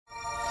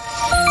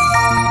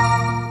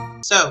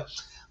So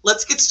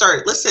let's get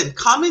started. Listen,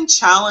 common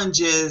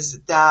challenges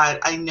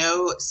that I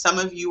know some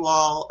of you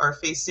all are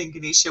facing.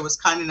 Ganesha was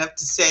kind enough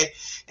to say,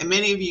 and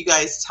many of you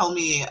guys tell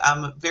me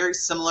very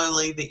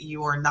similarly that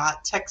you are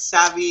not tech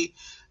savvy,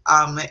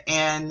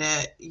 and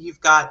you've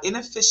got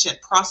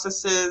inefficient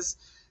processes,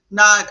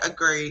 not a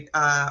great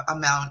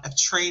amount of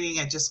training.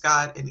 I just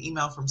got an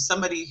email from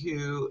somebody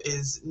who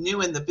is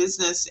new in the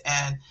business,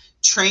 and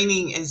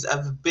training is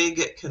of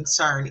big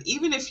concern.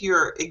 Even if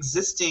you're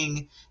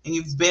existing and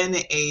you've been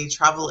a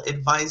travel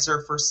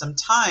advisor for some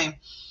time,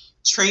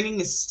 training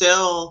is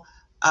still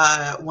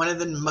one of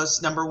the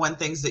most number one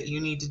things that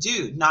you need to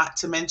do, not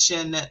to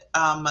mention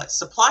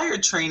supplier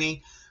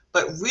training.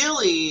 But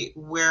really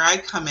where I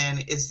come in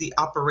is the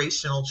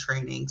operational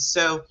training.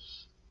 So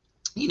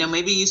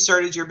maybe you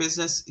started your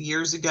business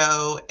years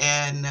ago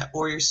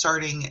or you're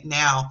starting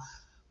now.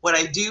 What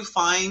I do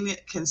find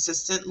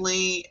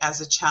consistently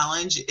as a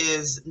challenge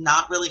is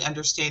not really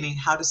understanding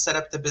how to set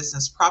up the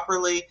business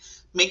properly,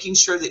 making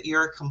sure that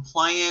you're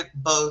compliant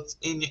both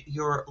in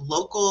your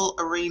local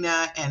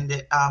arena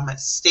and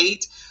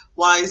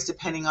state-wise,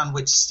 depending on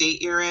which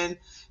state you're in.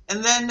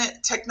 And then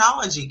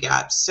technology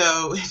gaps.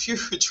 So if you're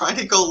trying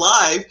to go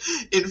live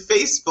in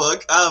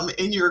Facebook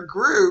in your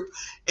group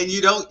and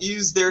you don't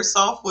use their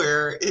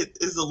software, it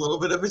is a little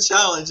bit of a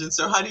challenge. And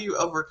so how do you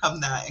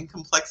overcome that and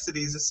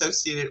complexities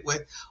associated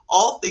with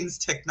all things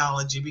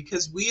technology?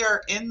 Because we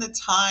are in the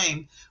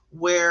time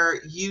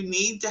where you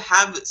need to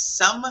have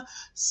some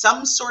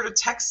sort of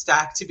tech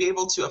stack to be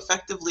able to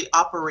effectively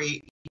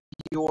operate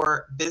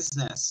your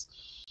business.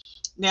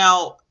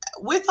 Now,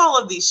 with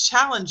all of these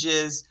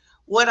challenges,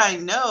 what I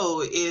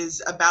know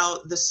is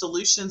about the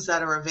solutions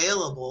that are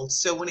available.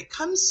 So when it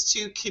comes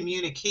to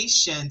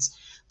communications,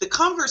 the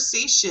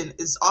conversation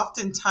is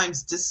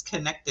oftentimes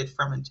disconnected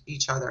from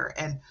each other.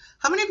 And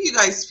how many of you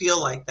guys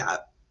feel like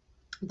that?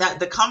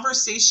 That the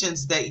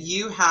conversations that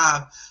you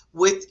have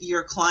with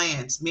your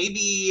clients,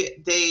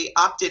 maybe they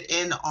opted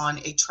in on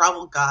a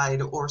travel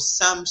guide or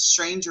some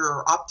stranger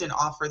or opt-in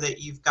offer that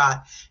you've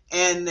got,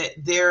 and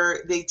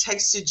they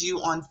texted you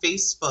on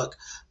Facebook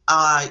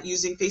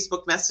using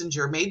Facebook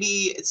Messenger.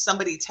 Maybe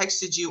somebody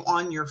texted you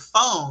on your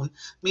phone.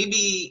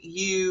 Maybe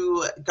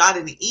you got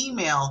an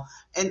email,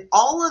 and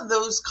all of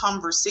those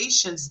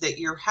conversations that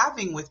you're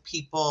having with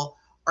people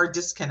are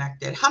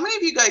disconnected. How many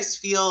of you guys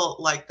feel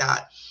like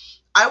that?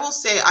 I will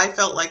say I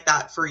felt like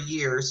that for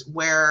years,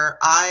 where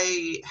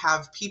I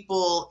have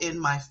people in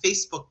my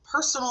Facebook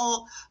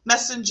personal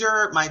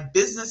messenger, my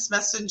business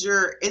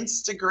messenger,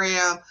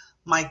 Instagram,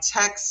 my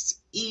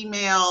text,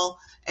 email,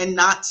 and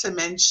not to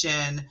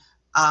mention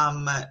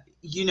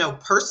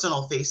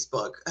personal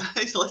Facebook.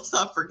 Let's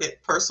not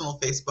forget personal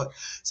Facebook.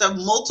 So I have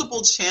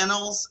multiple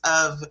channels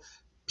of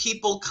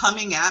people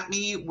coming at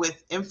me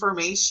with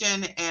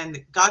information,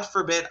 and God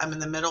forbid I'm in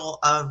the middle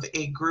of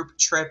a group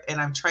trip and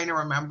I'm trying to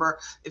remember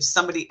if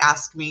somebody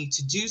asked me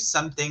to do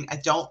something. I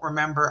don't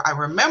remember. I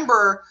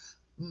remember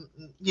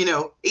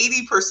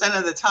 80%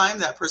 of the time.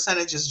 That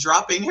percentage is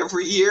dropping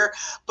every year,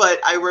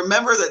 but I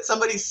remember that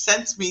somebody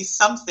sent me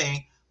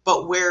something,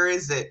 but where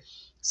is it?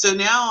 So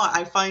now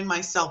I find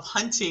myself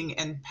hunting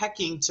and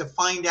pecking to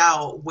find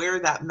out where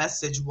that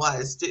message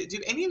was. Do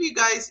any of you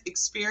guys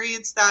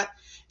experience that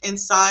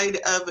inside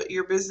of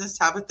your business?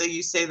 Tabitha,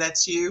 you say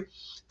that's you.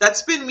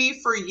 That's been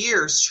me for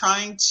years,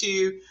 trying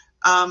to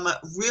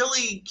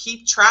really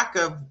keep track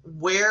of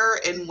where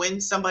and when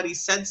somebody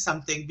said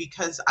something,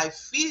 because I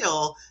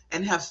feel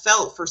and have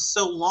felt for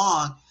so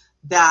long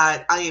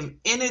that I am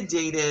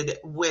inundated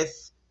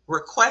with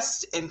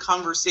requests and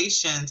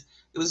conversations.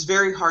 It was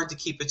very hard to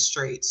keep it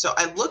straight. So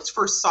I looked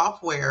for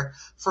software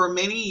for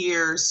many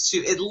years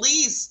to at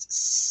least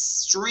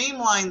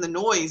streamline the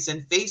noise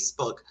in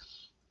Facebook,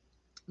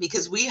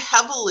 because we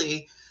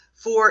heavily,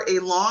 for a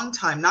long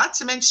time, not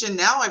to mention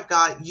now I've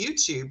got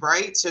YouTube,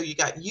 right? So you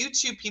got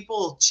YouTube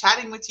people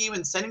chatting with you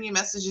and sending you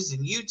messages in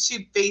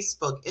YouTube,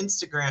 Facebook,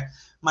 Instagram,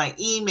 my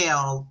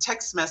email,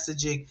 text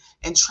messaging,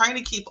 and trying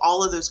to keep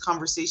all of those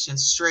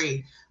conversations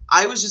straight.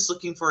 I was just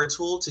looking for a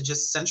tool to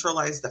just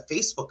centralize the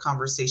Facebook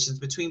conversations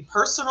between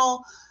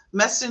personal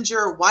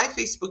messenger. Why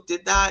Facebook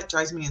did that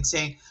drives me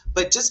insane.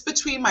 But just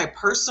between my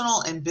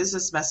personal and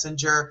business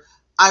messenger,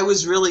 I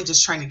was really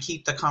just trying to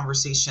keep the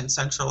conversation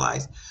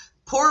centralized.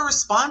 Poor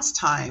response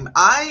time.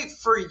 I,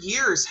 for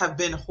years, have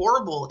been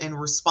horrible in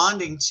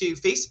responding to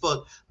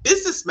Facebook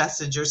business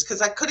messengers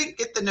because I couldn't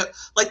get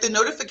the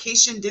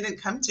notification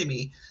didn't come to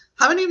me.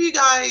 How many of you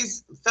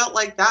guys felt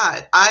like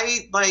that?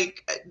 I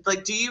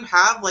do you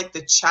have like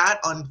the chat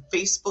on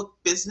Facebook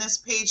business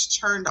page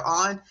turned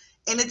on?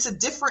 And it's a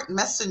different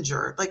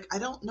messenger. Like, I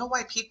don't know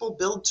why people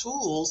build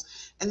tools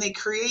and they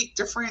create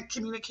different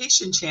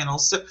communication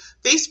channels. So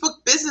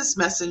Facebook Business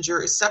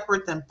Messenger is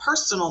separate than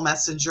personal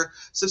messenger.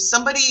 So if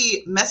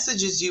somebody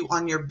messages you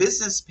on your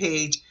business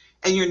page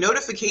and your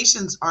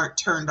notifications aren't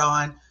turned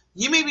on,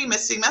 you may be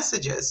missing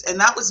messages. And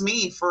that was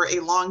me for a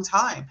long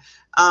time,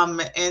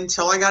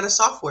 until I got a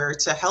software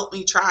to help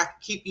me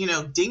track, keep,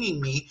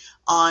 dinging me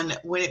on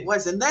when it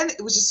was. And then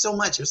it was just so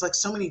much. It was like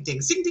so many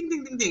dings, ding, ding,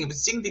 ding, ding, ding. It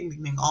was ding, ding,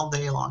 ding, ding all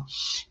day long.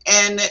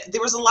 And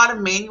there was a lot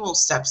of manual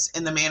steps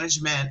in the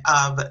management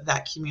of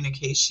that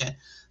communication.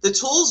 The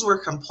tools were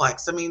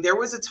complex. I mean, there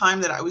was a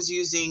time that I was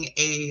using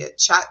a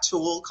chat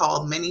tool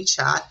called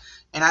ManyChat.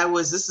 And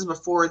this is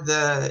before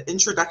the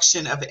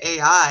introduction of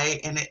AI,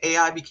 and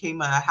AI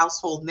became a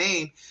household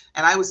name.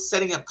 And I was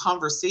setting up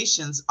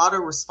conversations, auto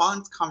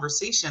response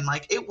conversation.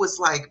 Like it was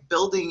like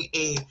building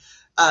a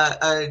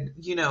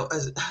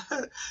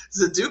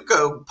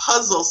Sudoku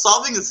puzzle,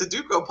 solving a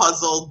Sudoku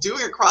puzzle,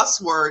 doing a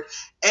crossword,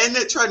 and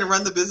trying to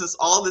run the business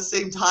all at the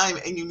same time.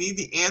 And you need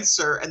the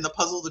answer and the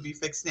puzzle to be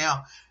fixed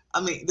now. I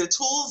mean, the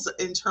tools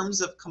in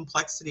terms of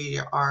complexity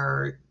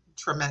are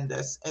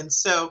tremendous. And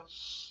so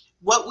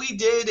what we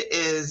did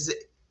is,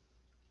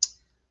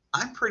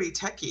 I'm pretty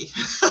techie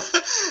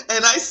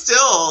and I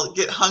still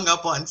get hung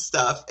up on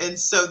stuff. And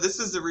so this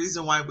is the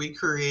reason why we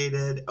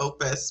created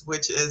Opus,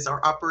 which is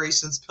our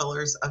operations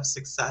pillars of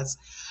success.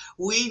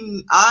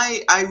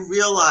 I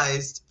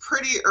realized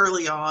pretty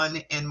early on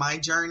in my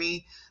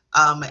journey,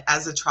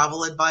 as a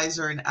travel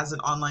advisor and as an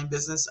online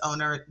business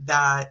owner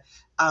that,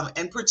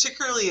 and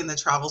particularly in the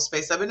travel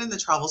space, I've been in the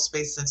travel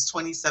space since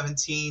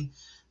 2017.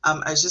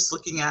 I was just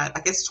looking at,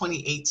 I guess,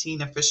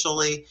 2018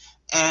 officially.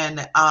 And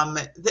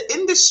the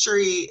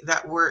industry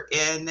that we're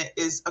in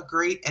is a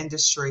great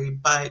industry.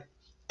 But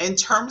in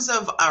terms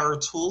of our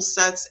tool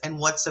sets and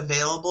what's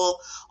available,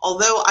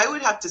 although I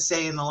would have to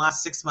say in the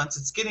last 6 months,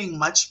 it's getting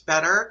much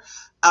better.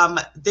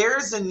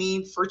 There's a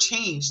need for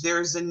change.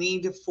 There's a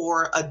need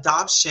for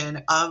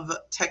adoption of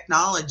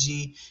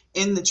technology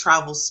in the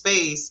travel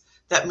space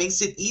that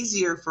makes it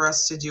easier for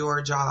us to do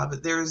our job.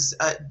 There's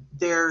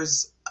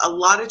a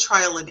lot of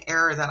trial and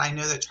error that I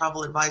know that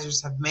travel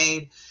advisors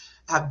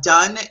have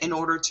done in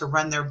order to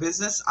run their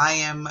business. I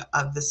am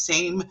in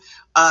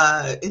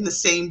the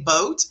same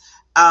boat.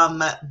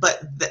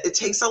 But it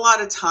takes a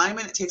lot of time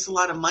and it takes a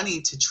lot of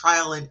money to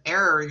trial and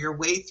error your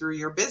way through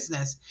your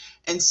business.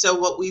 And so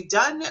what we've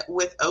done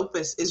with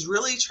Opus is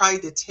really try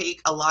to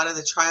take a lot of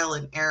the trial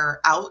and error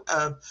out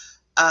of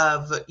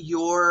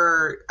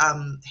your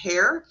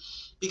hair,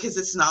 because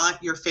it's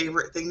not your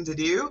favorite thing to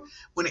do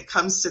when it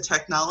comes to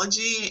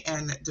technology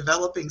and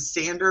developing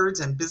standards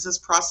and business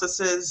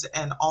processes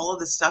and all of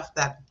the stuff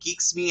that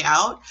geeks me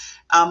out.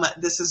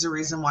 This is the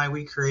reason why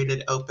we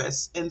created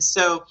Opus. And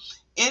so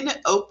in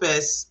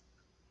Opus,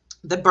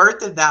 the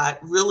birth of that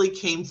really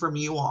came from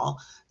you all.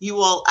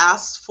 You all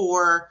asked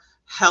for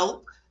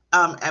help,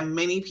 and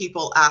many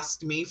people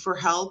asked me for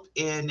help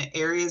in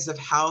areas of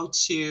how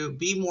to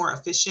be more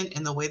efficient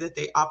in the way that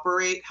they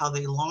operate, how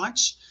they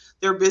launch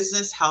their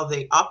business, how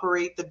they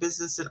operate the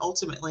business, and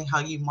ultimately how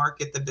you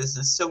market the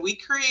business. So we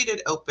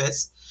created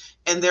Opus,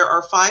 and there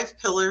are 5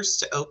 pillars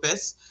to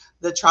Opus.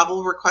 The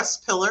travel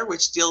request pillar,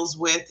 which deals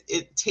with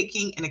it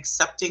taking and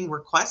accepting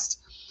requests,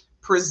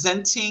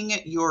 presenting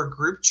your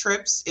group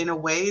trips in a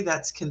way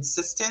that's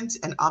consistent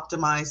and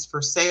optimized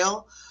for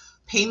sale,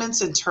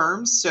 payments and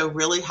terms, so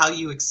really how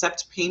you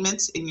accept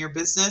payments in your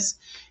business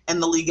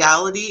and the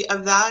legality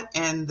of that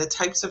and the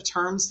types of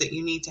terms that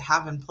you need to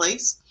have in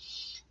place.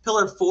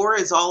 Pillar 4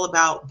 is all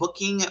about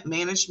booking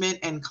management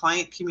and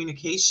client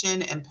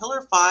communication. And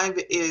Pillar 5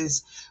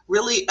 is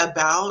really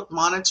about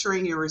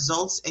monitoring your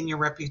results and your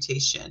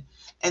reputation.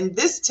 And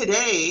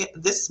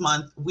this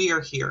month, we are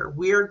here.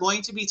 We are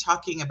going to be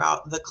talking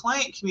about the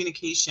client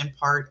communication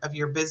part of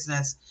your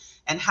business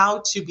and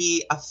how to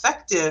be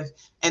effective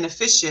and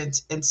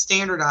efficient and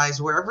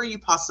standardize wherever you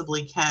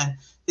possibly can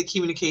the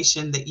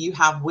communication that you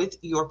have with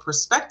your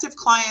prospective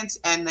clients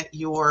and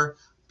your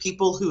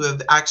people who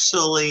have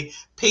actually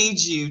paid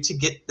you to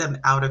get them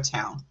out of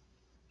town.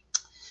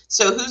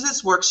 So who's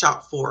this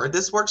workshop for?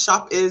 This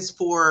workshop is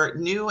for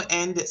new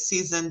and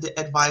seasoned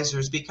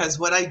advisors, because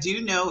what I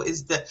do know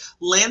is the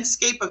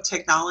landscape of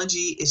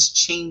technology is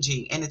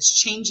changing, and it's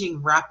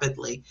changing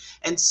rapidly.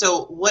 And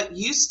so what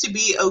used to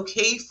be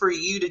okay for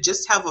you to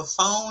just have a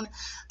phone,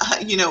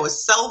 a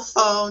cell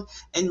phone,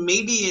 and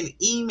maybe an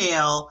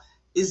email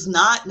is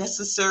not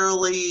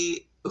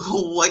necessarily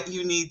what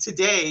you need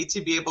today to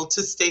be able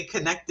to stay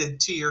connected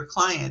to your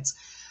clients.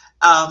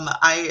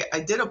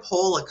 I did a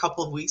poll a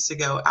couple of weeks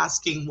ago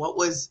asking what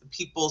was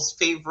people's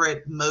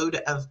favorite mode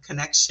of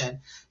connection.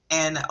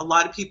 And a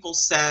lot of people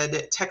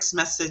said text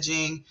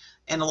messaging,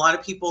 and a lot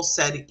of people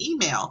said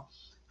email.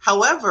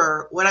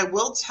 However, what I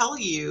will tell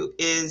you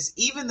is,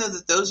 even though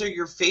that those are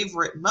your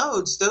favorite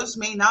modes, those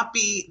may not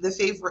be the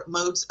favorite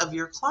modes of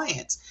your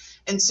clients.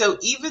 And so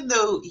even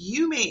though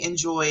you may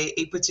enjoy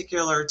a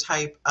particular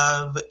type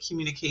of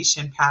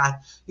communication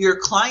path, your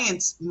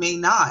clients may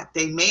not.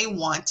 They may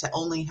want to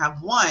only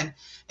have one.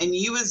 And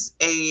you as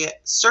a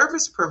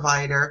service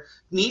provider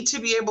need to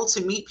be able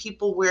to meet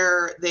people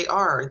where they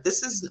are.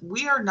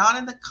 We are not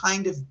in the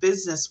kind of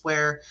business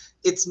where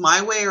it's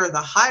my way or the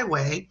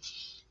highway.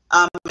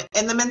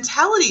 And the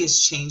mentality has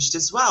changed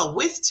as well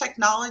with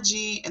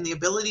technology and the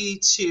ability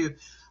to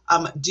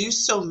do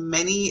so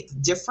many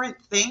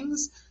different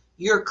things,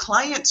 your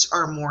clients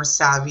are more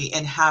savvy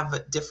and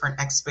have different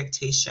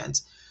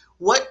expectations.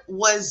 What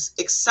was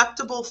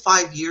acceptable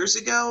 5 years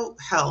ago,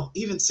 hell,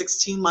 even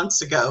 16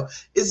 months ago,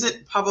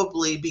 isn't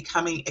probably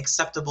becoming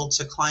acceptable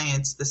to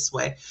clients this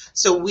way.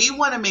 So we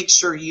want to make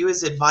sure you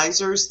as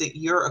advisors that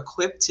you're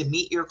equipped to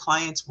meet your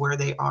clients where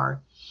they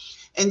are.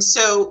 And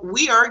so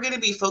we are going to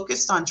be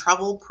focused on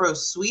Travel Pro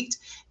Suite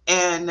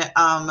and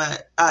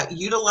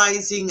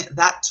utilizing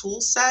that tool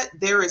set.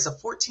 There is a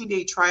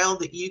 14-day trial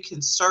that you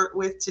can start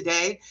with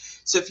today.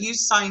 So if you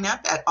sign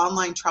up at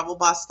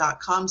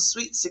onlinetravelboss.com,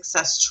 Suite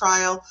Success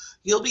Trial,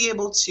 you'll be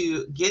able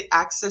to get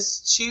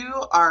access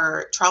to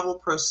our Travel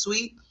Pro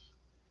Suite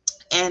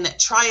and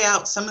try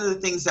out some of the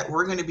things that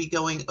we're going to be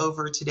going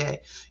over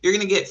today. You're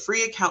going to get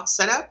free account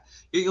setup.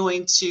 You're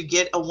going to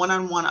get a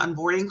one-on-one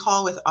onboarding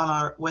call with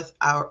our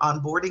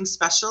onboarding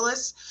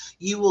specialist.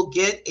 You will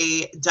get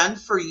a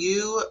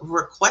done-for-you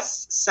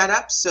request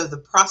setup. So the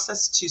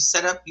process to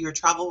set up your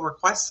travel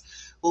requests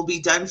will be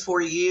done for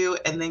you.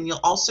 And then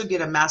you'll also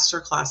get a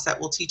masterclass that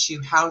will teach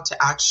you how to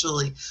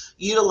actually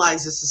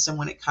utilize the system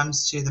when it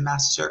comes to the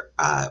master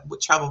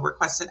travel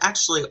requests and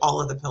actually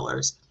all of the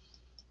pillars.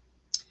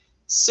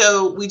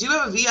 So we do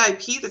have a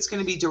VIP that's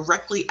going to be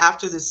directly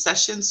after this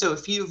session. So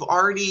if you've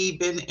already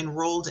been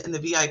enrolled in the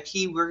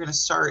VIP, we're going to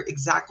start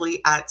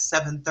exactly at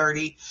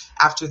 7:30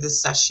 after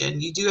this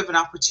session. You do have an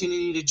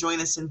opportunity to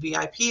join us in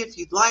VIP if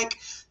you'd like.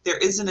 There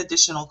is an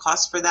additional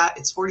cost for that.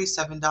 It's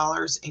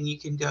 $47, and you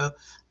can go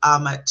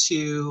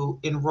to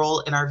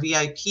enroll in our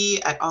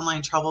VIP at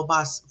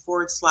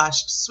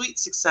onlinetravelboss/Suite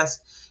Success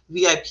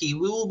VIP.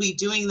 We will be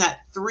doing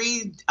that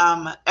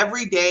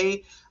every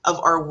day of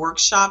our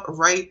workshop.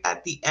 Right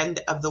at the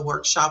end of the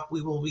workshop,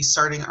 we will be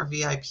starting our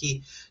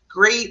VIP.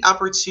 Great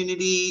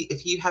opportunity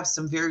if you have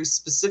some very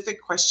specific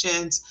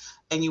questions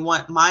and you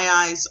want my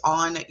eyes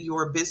on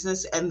your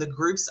business and the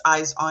group's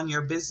eyes on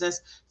your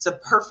business. It's a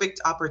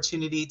perfect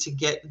opportunity to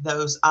get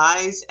those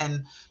eyes.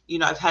 And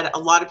I've had a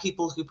lot of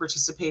people who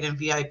participate in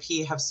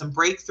VIP have some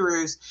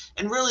breakthroughs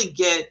and really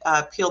get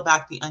peel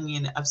back the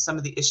onion of some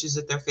of the issues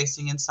that they're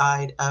facing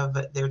inside of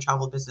their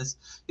travel business.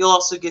 You'll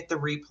also get the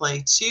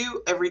replay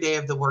too every day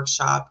of the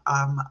workshop,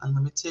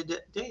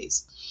 unlimited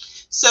days.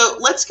 So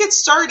let's get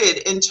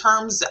started in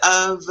terms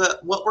of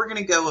what we're going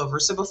to go over.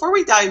 So before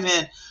we dive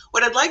in,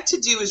 what I'd like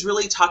to do is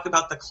really talk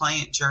about the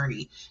client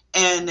journey.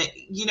 And,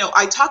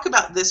 I talk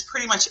about this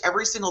pretty much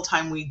every single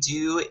time we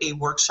do a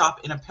workshop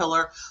in a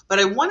pillar, but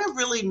I want to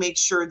really make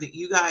sure that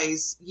you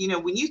guys,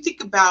 when you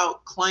think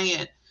about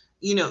client,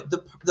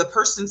 the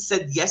person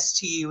said yes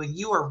to you and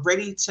you are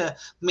ready to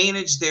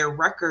manage their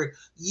record,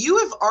 you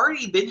have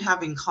already been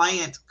having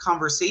client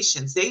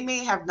conversations. They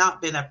may have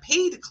not been a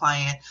paid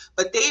client,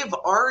 but they have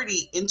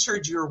already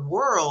entered your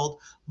world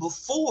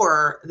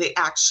before they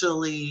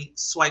actually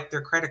swipe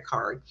their credit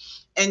card.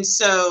 And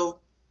so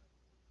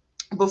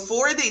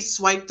before they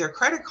swipe their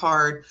credit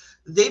card,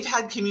 they've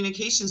had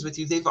communications with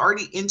you. They've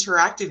already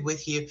interacted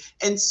with you.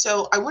 And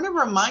so I want to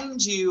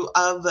remind you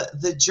of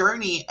the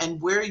journey and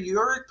where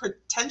your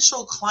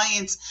potential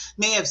clients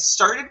may have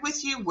started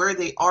with you, where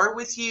they are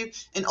with you,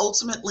 and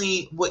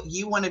ultimately what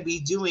you want to be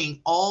doing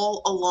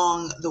all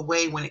along the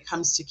way when it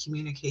comes to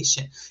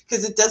communication.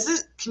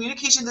 Because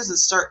communication doesn't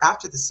start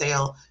after the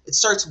sale. It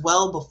starts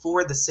well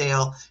before the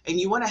sale. And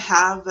you want to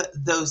have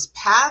those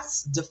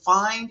paths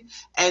defined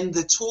and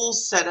the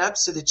tools set up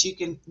so that you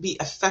can be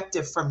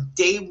effective from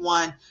day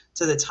one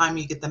to the time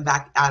you get them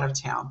back out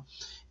of town.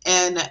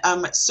 And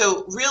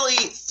so really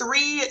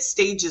 3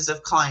 stages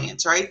of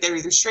clients, right? They're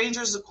either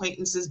strangers,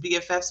 acquaintances,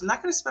 BFFs. I'm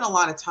not going to spend a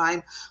lot of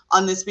time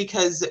on this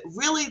because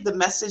really the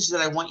message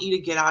that I want you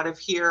to get out of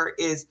here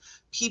is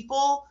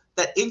people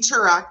that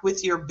interact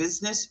with your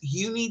business,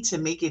 you need to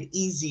make it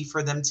easy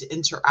for them to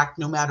interact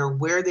no matter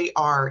where they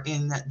are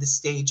in the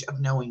stage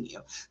of knowing you.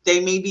 They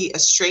may be a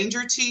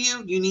stranger to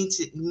you. You need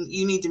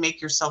to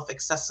make yourself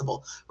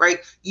accessible,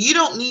 right? You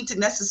don't need to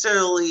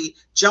necessarily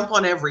jump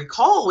on every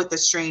call with a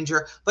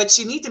stranger, but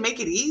you need to make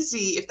it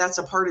easy if that's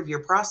a part of your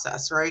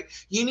process, right?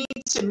 You need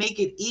to make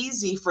it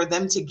easy for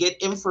them to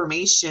get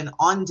information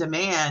on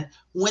demand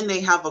when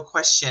they have a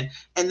question,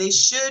 and you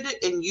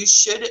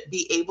should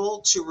be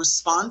able to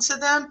respond to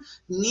them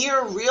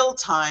near real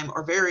time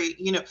or very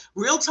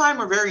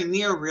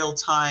near real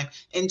time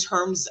in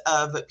terms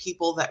of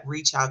people that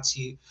reach out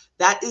to you.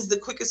 That is the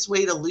quickest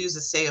way to lose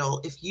a sale.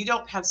 If you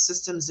don't have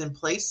systems in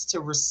place to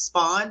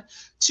respond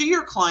to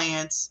your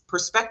clients,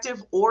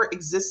 prospective or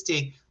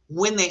existing,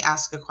 when they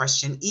ask a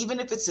question, even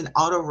if it's an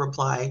auto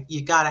reply,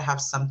 you got to have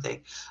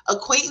something.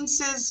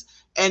 Acquaintances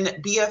and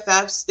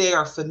BFFs, they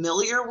are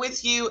familiar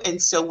with you.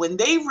 And so when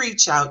they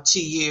reach out to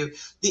you,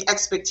 the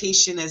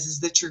expectation is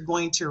that you're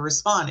going to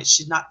respond. It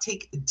should not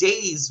take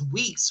days,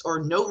 weeks,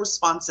 or no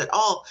response at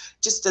all.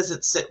 Just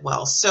doesn't sit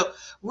well. So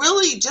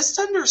really just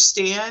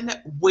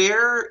understand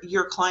where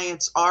your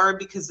clients are,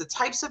 because the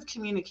types of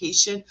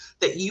communication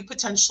that you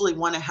potentially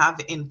want to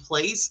have in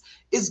place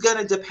is going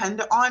to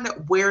depend on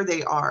where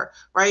they are,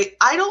 right?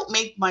 I don't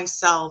make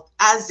myself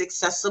as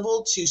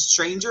accessible to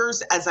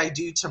strangers as I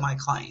do to my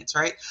clients,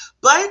 right?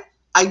 But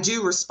I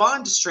do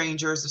respond to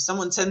strangers. If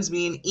someone sends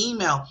me an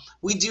email,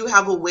 we do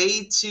have a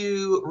way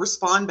to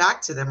respond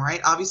back to them,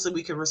 right? Obviously,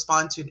 we can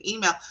respond to an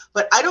email,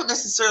 but I don't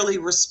necessarily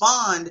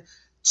respond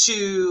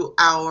to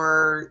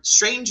our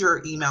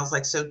stranger emails.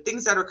 Like, so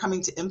things that are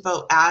coming to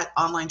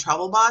info@online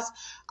travel boss,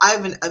 I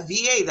have a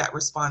VA that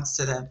responds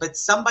to them, but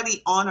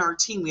somebody on our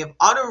team, we have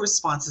auto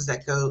responses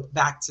that go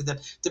back to them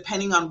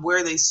depending on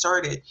where they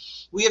started.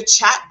 We have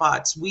chat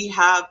bots. We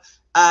have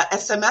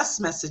SMS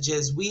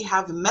messages, we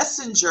have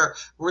messenger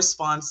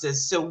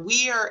responses. So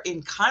we are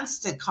in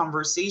constant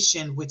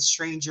conversation with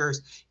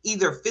strangers,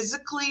 either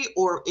physically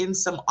or in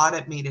some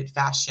automated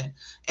fashion.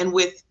 And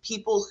with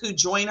people who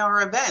join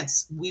our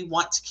events, we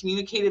want to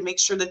communicate and make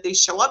sure that they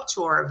show up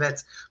to our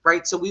events,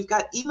 right? So we've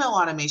got email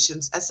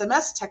automations,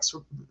 SMS text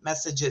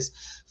messages.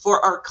 For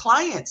our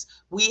clients,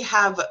 we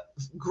have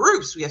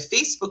groups, we have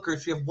Facebook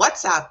groups, we have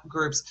WhatsApp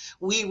groups.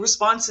 We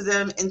respond to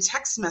them in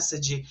text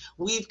messaging.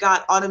 We've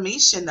got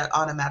automation that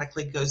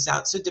automatically goes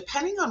out. So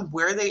depending on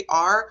where they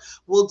are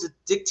will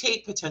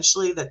dictate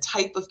potentially the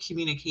type of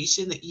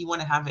communication that you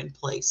want to have in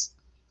place.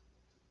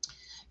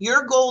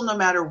 Your goal, no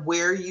matter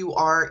where you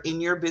are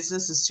in your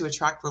business, is to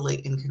attract,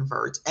 relate, and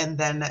convert, and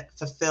then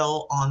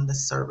fulfill on the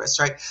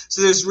service, right?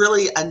 So there's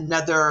really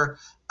another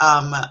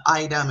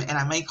item, and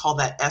I may call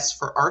that S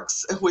for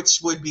ARCs, which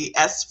would be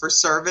S for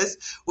service,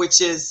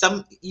 which is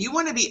you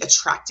want to be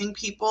attracting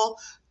people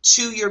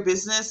to your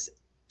business.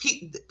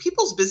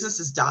 People's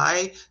businesses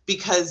die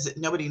because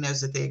nobody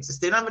knows that they exist.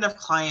 They don't have enough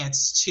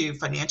clients to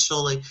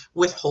financially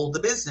withhold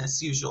the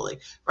business usually,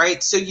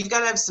 right? So you've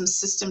got to have some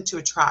system to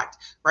attract,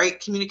 right?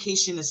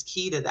 Communication is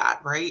key to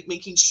that, right?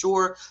 Making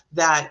sure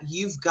that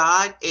you've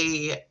got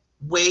a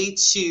way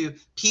to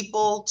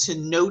people to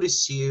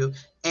notice you,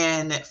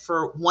 and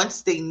for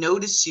once they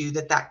notice you,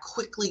 that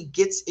quickly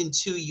gets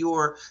into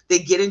they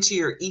get into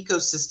your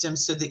ecosystem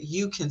so that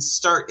you can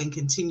start and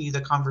continue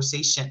the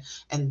conversation,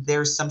 and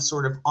there's some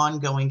sort of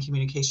ongoing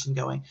communication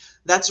going.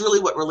 That's really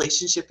what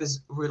relationship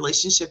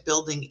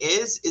building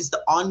is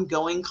the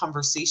ongoing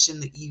conversation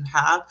that you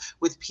have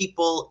with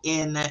people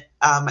in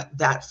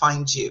that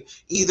find you,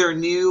 either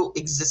new,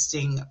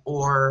 existing,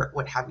 or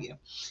what have you.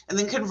 And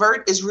then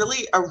convert is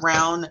really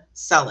around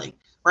selling,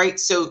 right?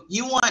 So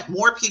you want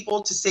more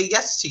people to say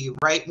yes to you,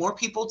 right? More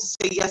people to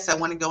say, yes, I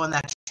want to go on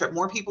that trip.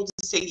 More people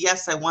to say,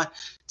 yes, I want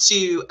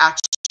to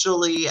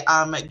actually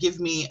give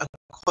me a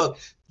quote.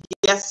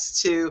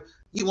 Yes to,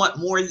 you want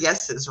more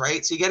yeses,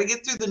 right? So you got to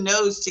get through the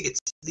no's to get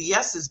to the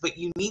yeses, but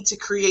you need to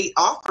create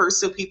offers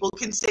so people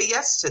can say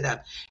yes to them.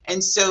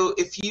 And so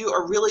if you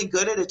are really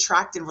good at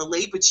attract and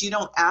relate, but you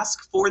don't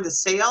ask for the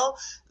sale,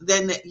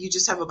 then you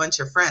just have a bunch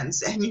of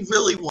friends, and you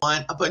really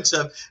want a bunch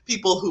of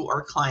people who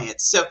are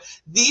clients. So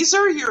these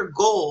are your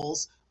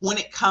goals when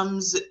it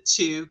comes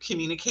to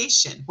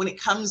communication, when it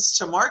comes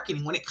to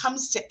marketing, when it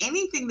comes to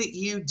anything that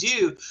you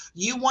do.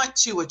 You want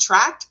to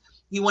attract.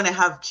 You want to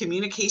have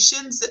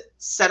communications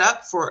set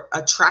up for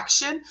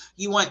attraction.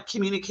 You want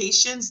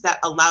communications that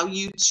allow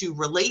you to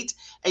relate,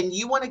 and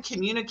you want to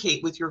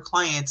communicate with your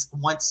clients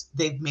once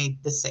they've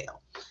made the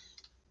sale.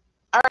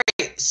 All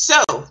right,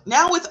 so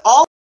now with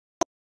all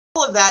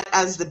of that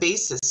as the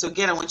basis, so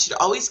again, I want you to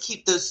always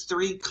keep those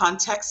three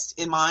contexts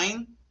in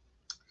mind.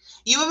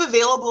 You have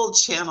available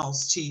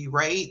channels to you,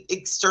 right?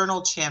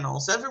 External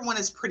channels. Everyone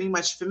is pretty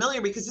much familiar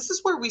because this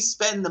is where we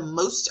spend the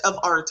most of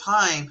our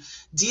time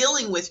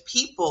dealing with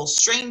people,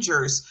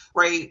 strangers,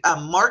 right?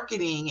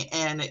 Marketing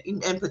and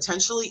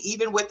potentially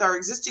even with our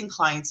existing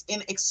clients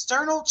in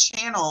external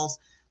channels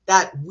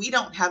that we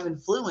don't have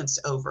influence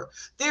over.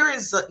 There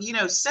is,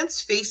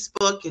 since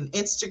Facebook and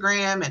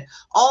Instagram and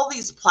all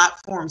these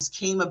platforms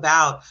came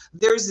about,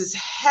 there's this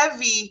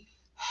heavy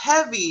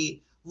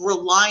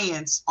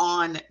reliance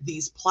on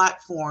these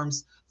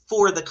platforms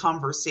for the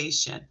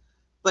conversation.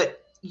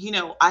 But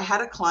I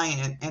had a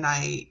client, and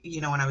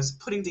when I was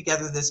putting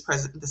together this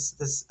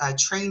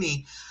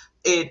training,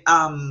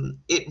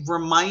 it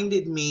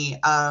reminded me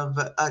of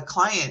a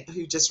client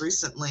who just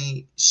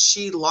recently,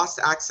 she lost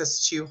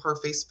access to her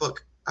Facebook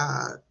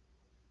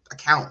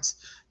account,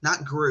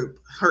 not group.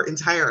 Her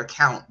entire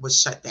account was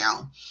shut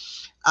down.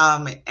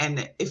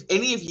 And if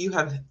any of you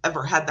have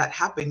ever had that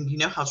happen, you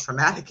know how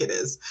traumatic it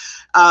is.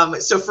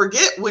 So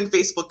forget when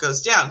Facebook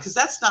goes down, because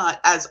that's not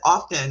as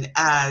often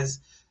as,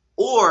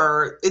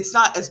 or it's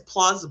not as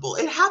plausible.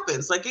 It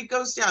happens, like it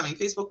goes down. I mean,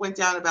 Facebook went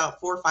down about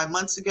 4 or 5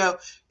 months ago.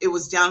 It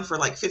was down for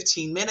like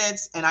 15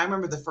 minutes. And I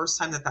remember the first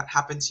time that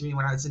happened to me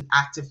when I was in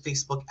active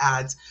Facebook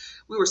ads.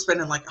 We were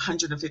spending like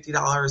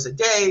 $150 a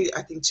day,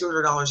 I think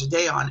 $200 a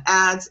day on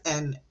ads,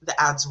 and the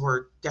ads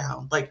were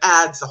down. Like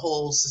ads, the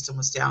whole system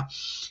was down,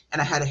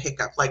 and I had a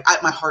hiccup. Like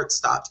my heart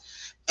stopped.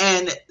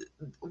 And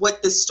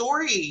what the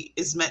story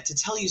is meant to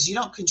tell you is you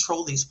don't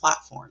control these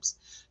platforms.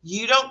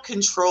 You don't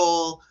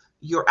control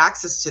your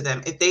access to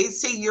them. If they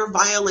say you're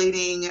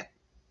violating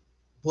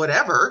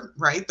whatever,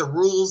 right, the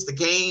rules, the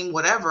game,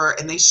 whatever,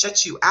 and they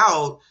shut you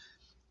out,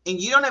 and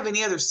you don't have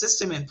any other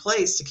system in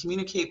place to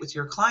communicate with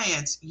your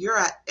clients,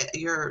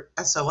 you're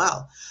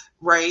SOL,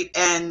 right?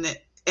 And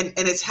and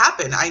it's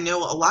happened. I know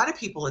a lot of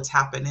people it's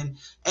happened,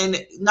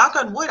 and knock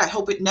on wood, I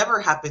hope it never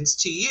happens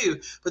to you.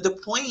 But the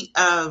point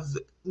of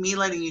me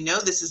letting you know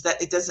this is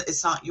that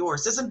it's not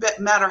yours. It doesn't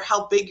matter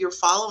how big your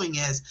following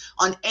is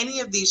on any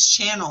of these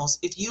channels.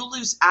 If you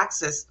lose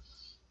access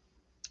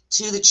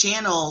to the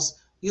channels,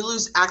 you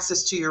lose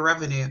access to your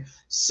revenue.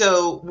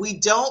 So we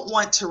don't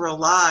want to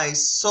rely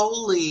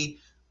solely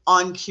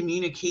on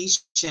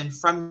communication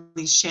from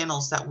these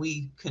channels that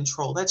we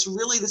control. That's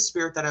really the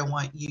spirit that I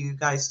want you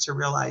guys to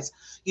realize.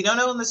 You don't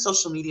own the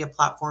social media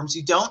platforms.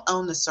 You don't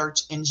own the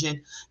search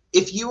engine.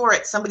 If you are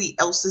at somebody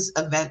else's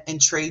event and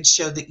trade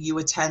show that you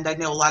attend, I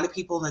know a lot of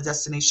people in the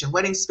destination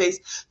wedding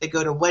space, they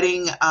go to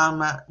wedding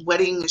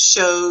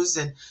shows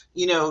and,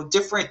 you know,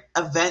 different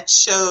event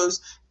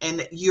shows,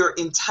 and you're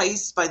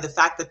enticed by the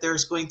fact that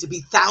there's going to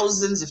be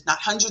thousands, if not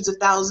hundreds of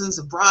thousands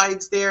of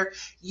brides there.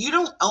 You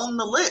don't own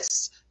the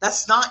list.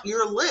 That's not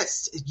your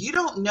list. You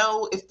don't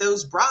know if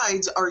those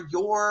brides are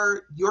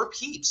your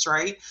peeps,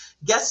 right?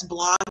 Guest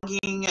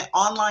blogging,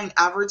 online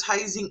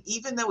advertising,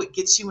 even though it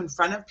gets you in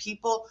front of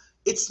people,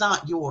 it's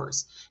not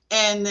yours.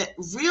 And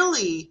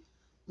really,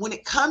 when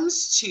it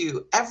comes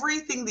to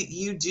everything that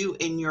you do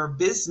in your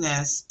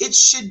business, it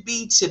should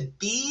be to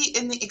be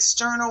in the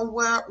external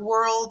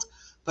world,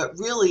 but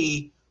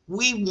really,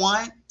 we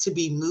want to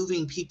be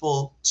moving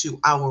people to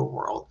our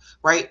world,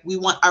 right? We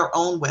want our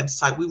own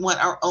website. We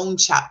want our own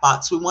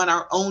chatbots. We want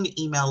our own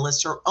email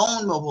list, our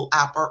own mobile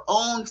app, our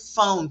own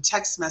phone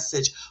text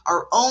message,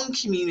 our own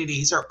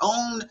communities, our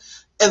own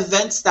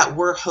events that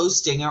we're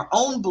hosting, our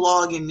own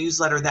blog and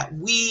newsletter that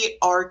we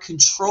are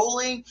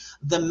controlling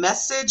the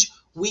message.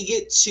 We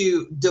get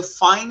to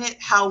define it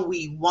how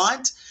we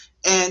want,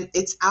 and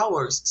it's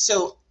ours.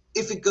 So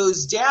if it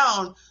goes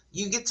down,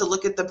 you get to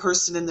look at the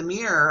person in the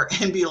mirror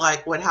and be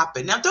like, what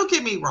happened? Now, don't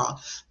get me wrong.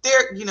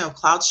 There, you know,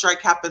 CloudStrike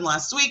happened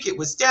last week. It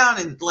was down,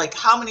 and like,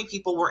 how many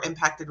people were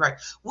impacted, right?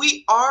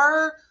 We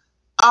are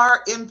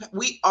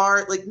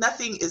like,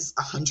 nothing is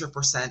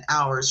 100%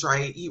 ours,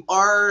 right?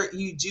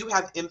 You do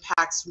have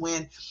impacts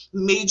when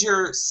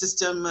major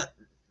system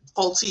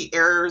faulty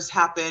errors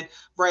happen,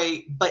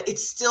 right? But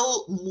it's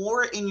still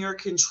more in your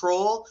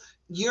control.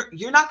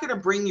 You're not going to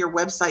bring your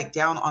website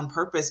down on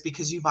purpose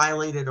because you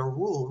violated a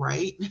rule,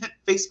 right?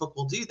 Facebook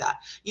will do that.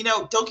 You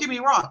know, don't get me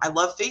wrong. I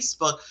love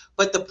Facebook,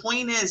 but the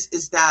point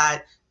is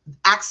that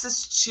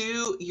access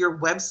to your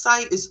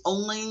website is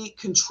only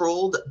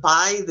controlled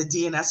by the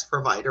DNS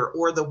provider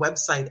or the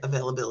website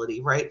availability,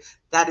 right?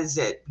 That is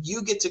it.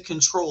 You get to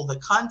control the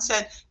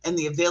content, and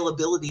the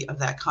availability of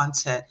that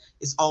content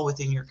is all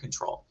within your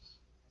control.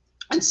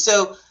 And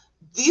so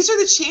these are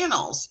the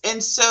channels.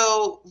 And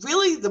so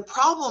really the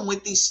problem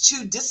with these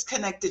two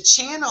disconnected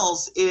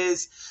channels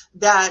is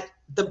that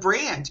the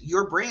brand,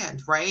 your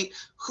brand, right?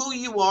 Who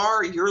you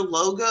are, your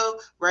logo,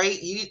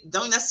 right? You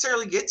don't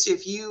necessarily get to,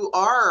 if you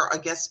are a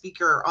guest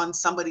speaker on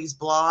somebody's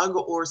blog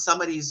or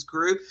somebody's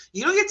group,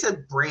 you don't get to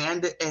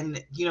brand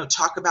and, you know,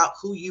 talk about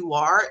who you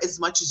are as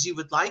much as you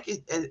would like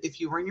if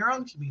you were in your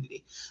own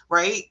community,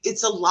 right?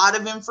 It's a lot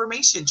of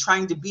information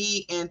trying to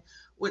be in.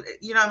 When,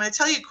 you know, I'm going to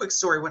tell you a quick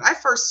story. When I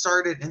first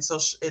started in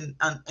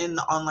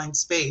the online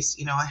space,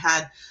 you know,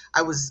 I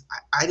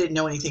didn't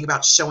know anything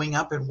about showing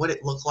up and what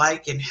it looked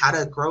like and how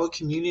to grow a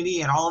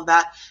community and all of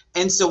that.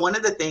 And so one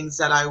of the things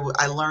that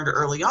I learned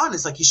early on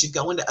is, like, you should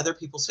go into other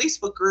people's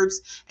Facebook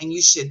groups and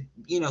you should,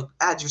 you know,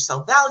 add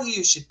yourself value.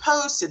 You should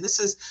post. And this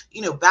is,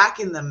 you know,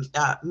 back in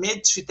the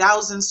mid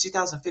 2000s,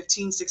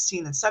 2015,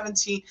 16, and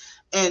 17.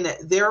 And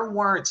there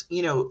weren't,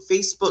 you know,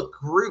 Facebook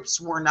groups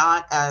were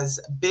not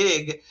as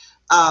big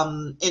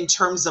in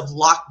terms of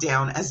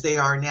lockdown as they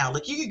are now.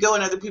 Like, you could go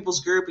in other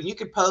people's group and you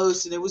could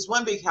post, and it was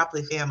one big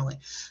happy family.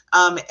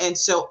 And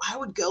so I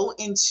would go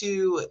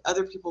into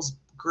other people's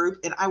group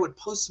and I would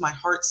post my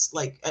hearts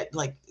like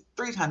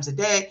 3 times a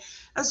day.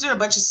 I was doing a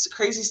bunch of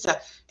crazy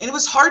stuff, and it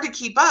was hard to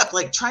keep up,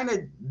 like trying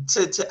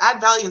to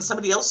add value in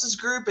somebody else's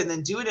group and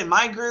then do it in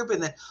my group,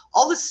 and then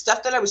all this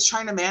stuff that I was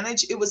trying to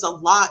manage. It was a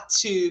lot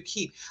to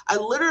keep. I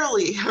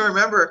literally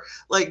remember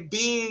like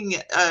being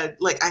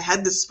like, I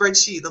had this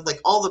spreadsheet of like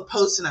all the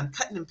posts, and I'm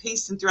cutting and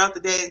pasting throughout the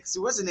day because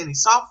there wasn't any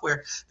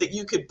software that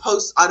you could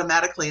post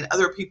automatically in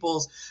other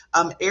people's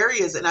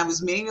areas, and I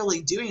was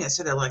manually doing it.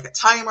 So there's like a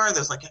timer.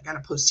 There's like, I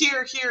gotta post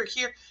here, here,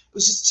 here. It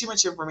was just too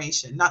much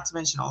information, not to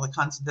mention all the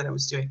content that I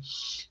was doing.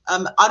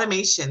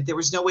 Automation, there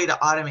was no way to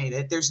automate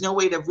it. There's no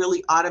way to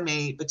really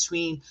automate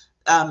between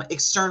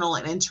external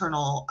and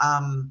internal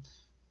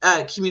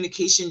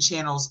communication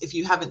channels if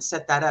you haven't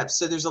set that up.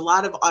 So there's a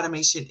lot of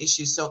automation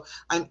issues. So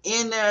I'm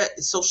in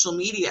social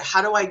media.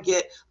 How do I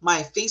get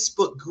my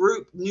Facebook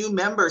group new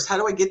members? How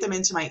do I get them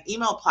into my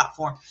email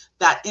platform?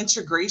 That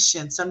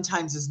integration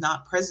sometimes is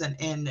not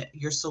present in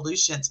your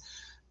solutions.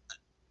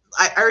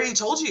 I already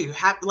told you,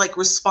 like,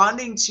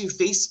 responding to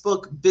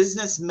Facebook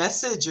business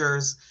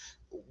messengers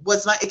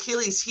was my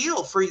Achilles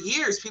heel for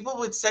years. People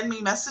would send me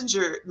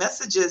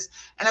messages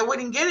and I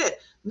wouldn't get it.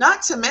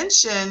 Not to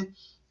mention,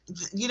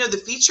 you know, the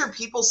feature of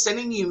people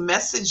sending you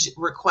message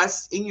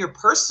requests in your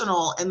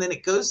personal, and then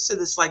it goes to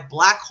this like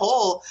black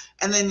hole,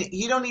 and then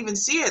you don't even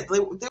see it.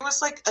 There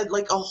was like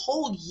a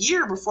whole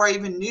year before I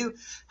even knew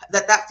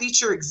that that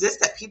feature exists,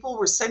 that people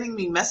were sending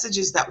me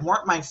messages that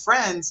weren't my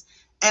friends,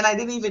 and I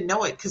didn't even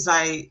know it because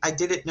I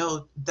didn't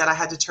know that I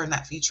had to turn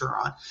that feature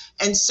on.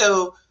 And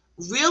so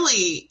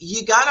really,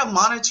 you got to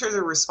monitor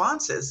the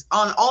responses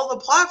on all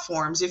the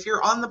platforms. If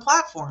you're on the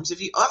platforms,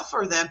 if you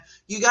offer them,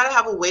 you got to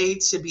have a way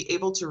to be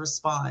able to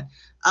respond.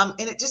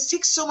 And it just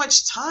takes so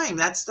much time.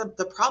 That's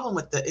the problem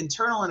with the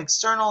internal and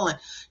external, and,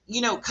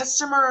 you know,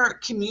 customer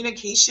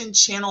communication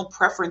channel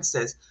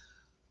preferences.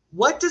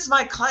 What does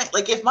my client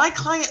like? If my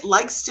client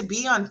likes to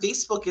be on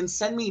Facebook and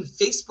send me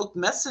Facebook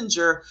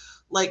Messenger,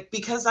 like,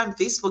 because I'm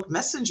Facebook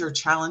Messenger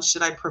challenged,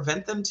 should I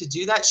prevent them to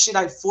do that? Should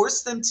I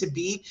force them to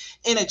be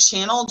in a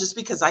channel just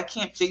because I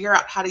can't figure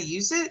out how to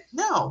use it?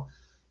 No.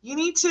 You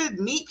need to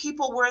meet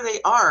people where they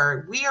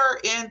are. We are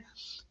in,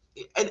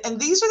 and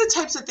these are the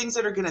types of things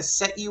that are going to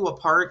set you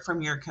apart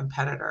from your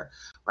competitor,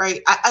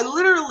 right? I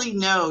literally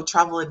know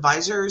travel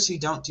advisors who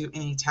don't do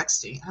any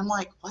texting. I'm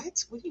like,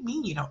 what? What do you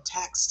mean you don't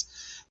text?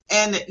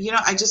 And, you know,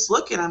 I just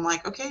look and I'm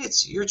like, okay,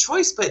 it's your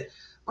choice, but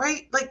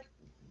right, like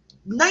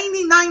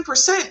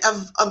 99%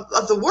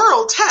 of the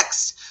world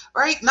text,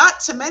 right?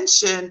 Not to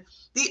mention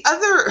the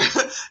other,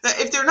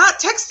 if they're not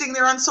texting,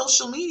 they're on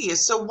social media.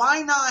 So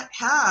why not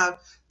have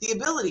the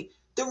ability?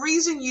 The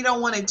reason you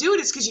don't want to do it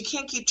is because you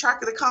can't keep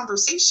track of the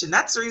conversation.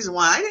 That's the reason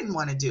why I didn't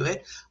want to do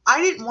it.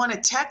 I didn't want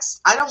to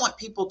text. I don't want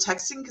people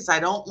texting because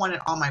I don't want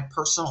it on my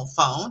personal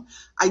phone.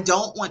 I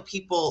don't want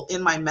people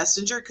in my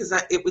messenger because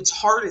it's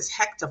hard as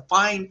heck to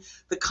find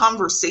the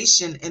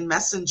conversation in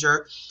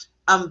Messenger,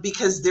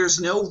 because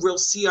there's no real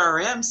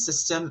CRM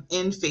system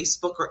in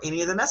Facebook or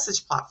any of the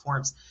message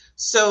platforms.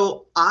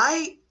 So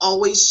I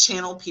always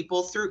channel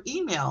people through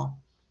email.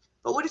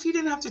 But what if you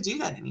didn't have to do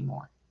that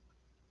anymore?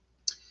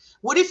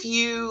 What if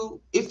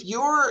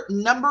your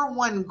number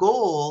one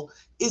goal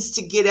is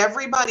to get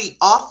everybody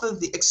off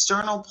of the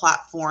external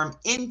platform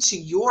into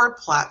your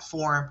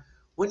platform?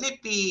 Wouldn't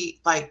it be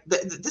like,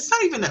 this is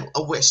not even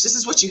a wish. This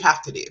is what you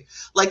have to do.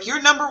 Like,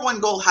 your number one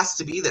goal has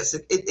to be this.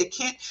 It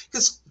can't,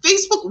 because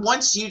Facebook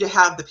wants you to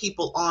have the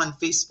people on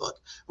Facebook,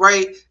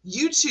 right?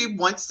 YouTube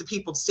wants the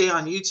people to stay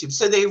on YouTube.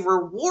 So they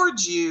reward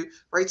you,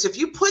 right? So if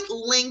you put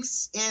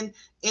links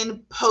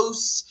in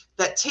posts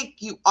that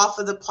take you off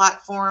of the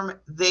platform,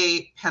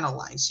 they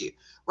penalize you,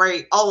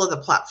 right? All of the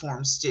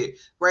platforms do,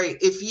 right?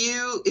 If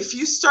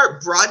you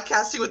start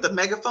broadcasting with a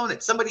megaphone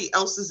at somebody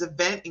else's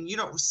event and you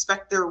don't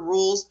respect their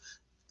rules,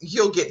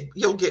 you'll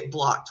get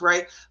blocked,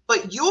 right?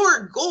 But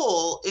your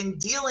goal in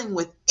dealing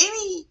with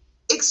any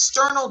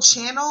external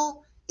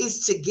channel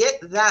is to get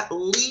that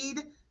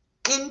lead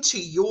into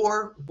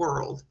your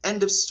world.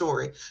 End of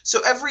story. So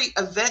every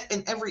event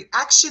and every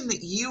action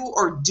that you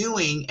are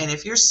doing, and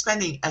if you're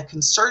spending a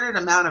concerted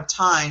amount of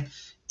time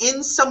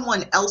in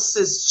someone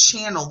else's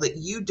channel that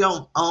you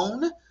don't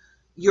own,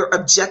 your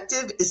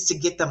objective is to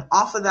get them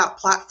off of that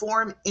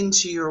platform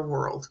into your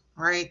world,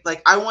 right?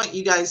 Like, I want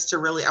you guys to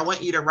really, I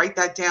want you to write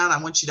that down.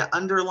 I want you to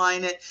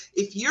underline it.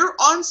 If you're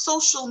on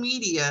social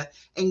media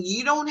and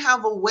you don't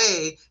have a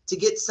way to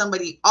get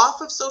somebody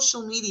off of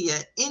social media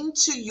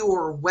into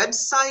your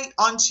website,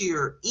 onto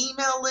your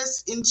email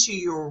list, into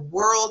your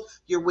world,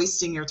 you're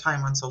wasting your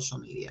time on social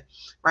media,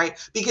 right?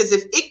 Because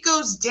if it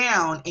goes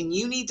down and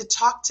you need to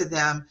talk to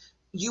them,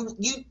 you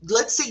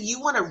let's say you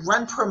want to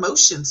run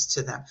promotions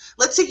to them.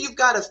 Let's say you've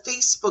got a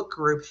Facebook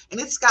group and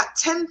it's got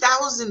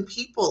 10,000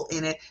 people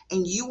in it,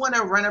 and you want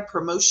to run a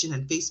promotion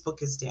and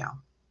Facebook is down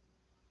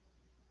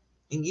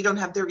and you don't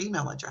have their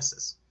email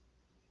addresses.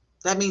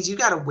 That means you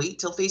got to wait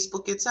till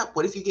Facebook gets up.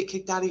 What if you get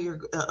kicked out of your,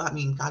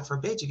 God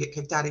forbid you get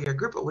kicked out of your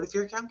group, but what if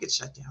your account gets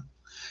shut down?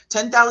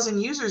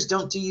 10,000 users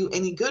don't do you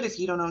any good if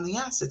you don't own the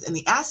assets. And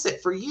the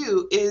asset for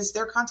you is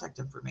their contact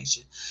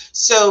information.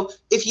 So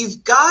if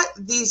you've got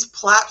these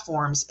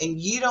platforms and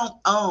you don't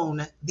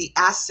own the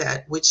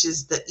asset, which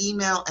is the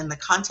email and the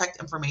contact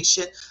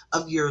information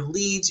of your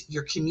leads,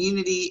 your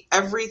community,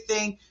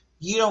 everything,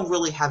 you don't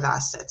really have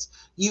assets.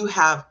 You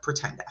have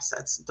pretend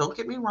assets. Don't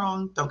get me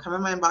wrong. Don't come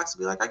in my inbox and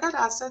be like, I got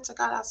assets. I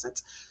got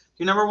assets.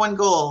 Your number one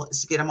goal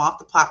is to get them off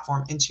the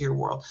platform into your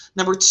world.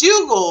 Number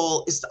two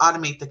goal is to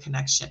automate the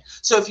connection.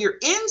 So if you're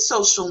in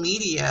social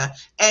media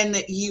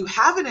and you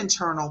have an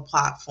internal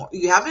platform,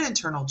 you have an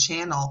internal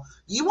channel,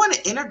 you want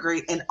to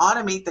integrate and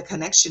automate the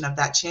connection of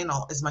that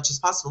channel as much as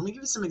possible. Let me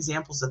give you some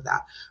examples of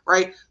that,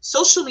 right?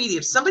 Social media,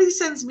 if somebody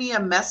sends me a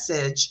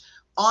message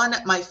on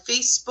my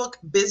Facebook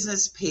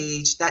business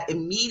page that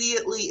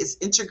immediately is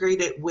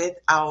integrated with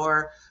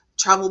our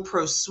Travel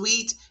Pro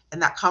suite,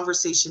 and that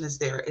conversation is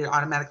there, it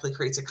automatically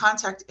creates a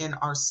contact in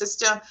our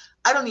system.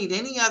 I don't need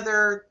any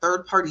other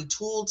third-party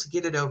tool to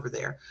get it over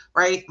there,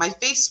 right? My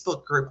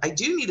Facebook group, I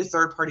do need a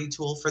third-party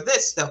tool for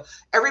this, though.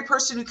 Every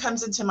person who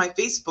comes into my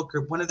Facebook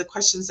group, one of the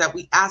questions that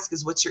we ask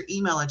is, what's your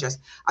email address?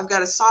 I've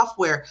got a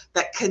software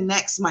that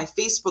connects my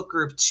Facebook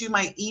group to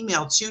my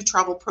email, to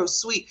Travel Pro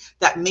Suite,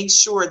 that makes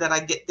sure that I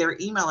get their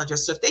email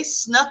address. So if they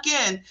snuck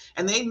in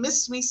and they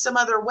missed me some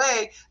other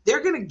way,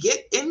 they're going to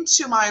get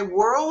into my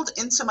world,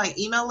 into my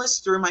email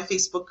list through my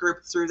Facebook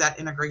group, through that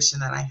integration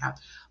that I have.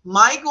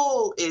 My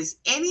goal is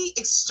any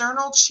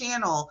external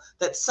channel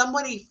that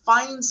somebody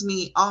finds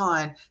me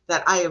on,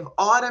 that I have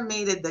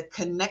automated the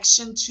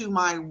connection to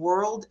my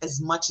world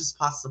as much as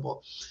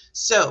possible.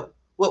 So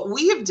what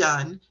we have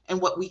done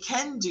and what we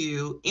can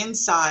do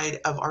inside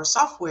of our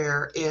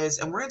software is,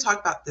 and we're going to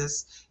talk about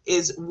this,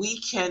 is we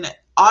can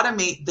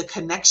automate the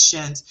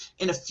connections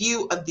in a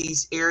few of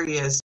these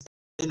areas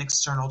in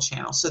external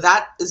channels. So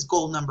that is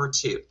goal number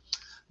 2.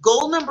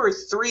 Goal number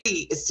 3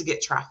 is to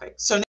get traffic.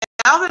 So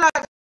now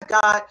that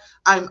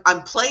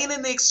I'm playing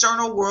in the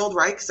external world,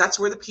 right? Because that's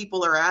where the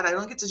people are at. I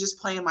don't get to just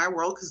play in my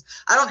world because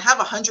I don't have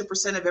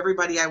 100% of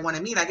everybody I want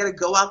to meet. I got to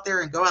go out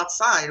there and go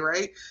outside,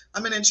 right?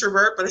 I'm an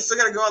introvert, but I still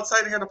got to go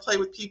outside and got to play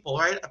with people,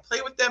 right? I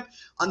play with them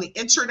on the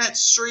internet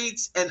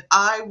streets, and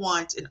I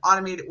want an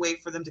automated way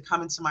for them to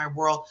come into my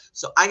world.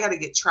 So I got to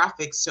get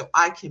traffic so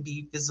I can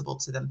be visible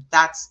to them.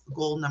 That's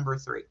goal number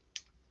 3.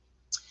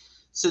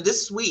 So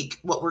this week,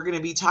 what we're going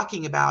to be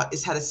talking about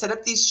is how to set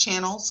up these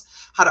channels,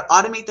 how to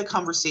automate the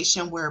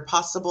conversation where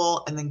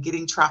possible, and then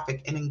getting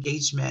traffic and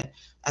engagement,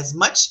 as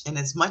much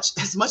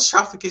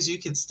traffic as you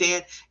can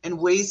stand, and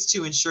ways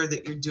to ensure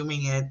that you're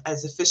doing it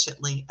as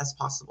efficiently as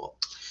possible.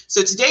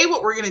 So today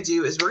what we're going to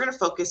do is we're going to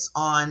focus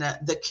on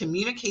the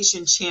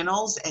communication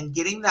channels and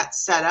getting that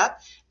set up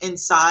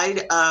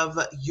inside of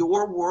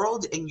your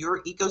world and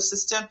your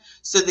ecosystem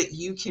so that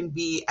you can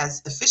be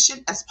as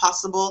efficient as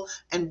possible,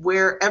 and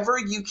wherever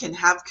you can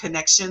have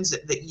connections,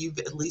 that you've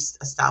at least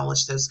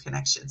established those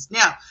connections.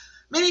 Now,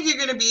 many of you are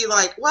going to be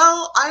like,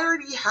 well, I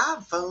already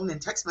have phone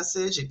and text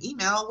message and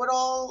email. What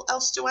all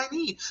else do I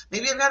need?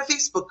 Maybe I've got a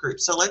Facebook group.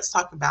 So let's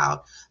talk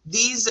about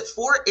these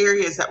 4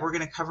 areas that we're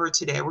going to cover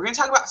today. We're going to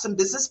talk about some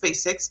business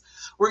basics.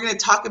 We're going to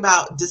talk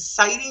about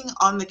deciding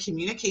on the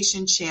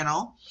communication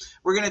channel.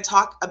 We're going to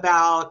talk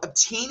about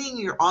obtaining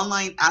your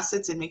online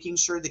assets and making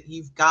sure that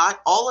you've got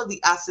all of the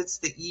assets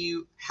that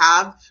you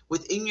have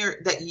within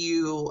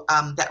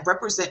that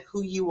represent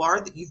who you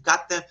are, that you've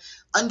got them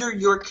under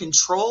your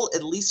control,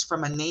 at least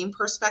from a name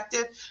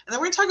perspective. And then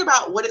we're going to talk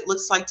about what it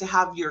looks like to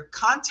have your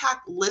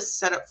contact list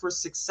set up for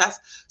success,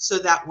 so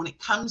that when it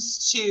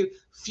comes to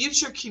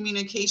future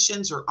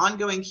communications or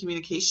ongoing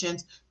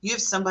communications, you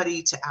have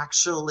somebody to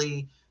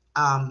actually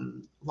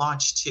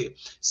launch to.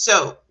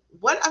 So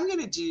what I'm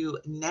going to do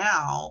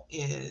now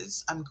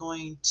is I'm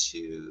going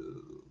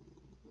to,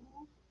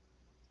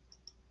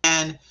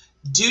 and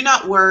do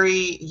not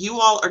worry, you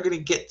all are going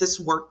to get this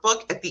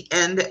workbook at the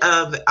end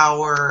of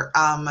our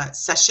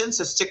session.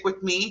 So stick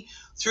with me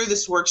through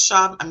this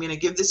workshop. I'm going to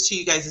give this to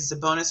you guys as a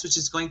bonus, which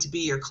is going to be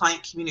your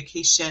client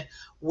communication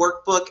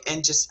workbook,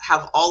 and just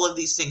have all of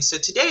these things. So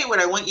today what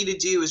I want you to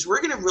do is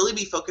we're going to really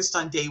be focused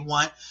on day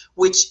 1,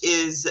 which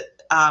is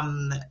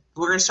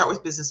we're going to start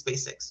with business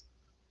basics.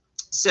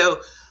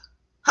 So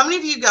how many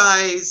of you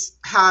guys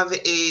have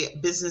a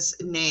business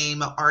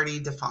name already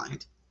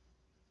defined?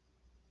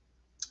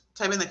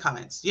 Type in the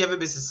comments. Do you have a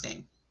business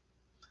name?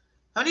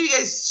 How many of you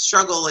guys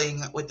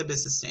struggling with the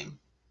business name?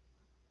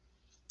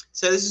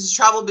 So this is a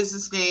travel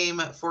business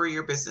name for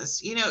your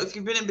business. You know, if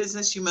you've been in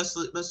business, you most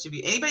of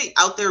you, anybody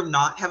out there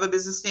not have a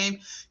business name?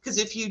 Because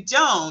if you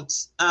don't,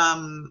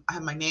 I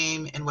have my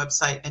name and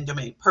website and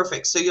domain.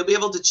 Perfect. So you'll be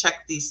able to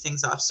check these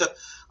things off. So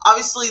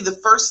obviously the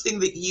first thing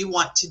that you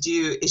want to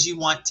do is you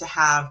want to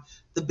have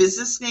the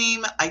business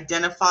name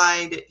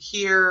identified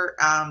here.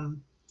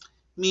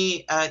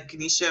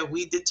 Ganesha,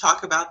 we did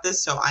talk about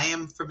this, so I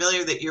am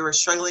familiar that you are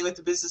struggling with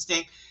the business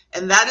name,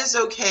 and that is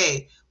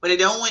okay. What I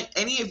don't want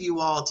any of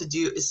you all to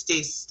do is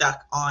stay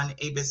stuck on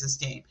a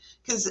business name,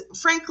 because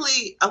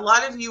frankly, a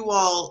lot of you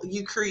all,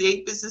 you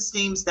create business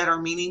names that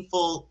are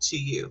meaningful to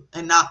you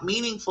and not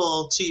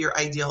meaningful to your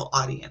ideal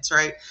audience,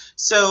 right?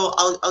 So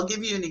I'll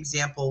give you an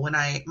example. When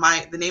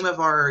the name of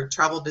our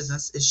travel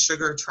business is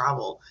Sugar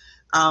Travel,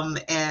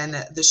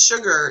 and the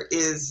sugar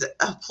is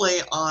a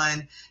play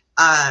on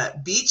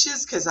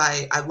beaches, because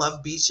I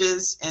love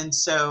beaches, and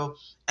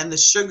the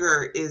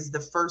sugar is the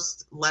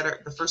first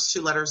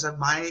 2 letters of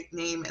my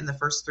name and the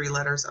first 3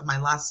 letters of my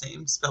last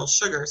name, spelled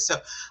sugar. So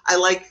I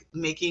like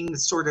making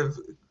sort of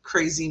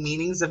crazy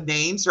meanings of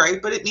names,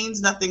 right? But it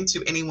means nothing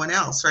to anyone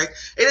else, right?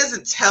 It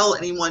doesn't tell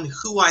anyone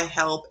who I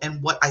help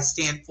and what I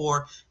stand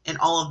for and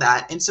all of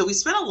that. And so we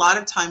spend a lot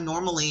of time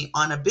normally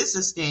on a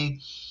business name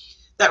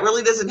that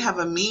really doesn't have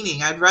a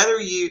meaning. I'd rather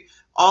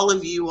all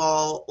of you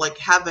like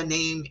have a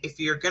name. If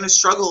you're going to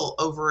struggle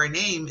over a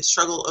name that's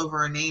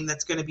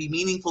going to be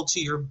meaningful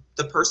to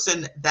the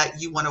person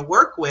that you want to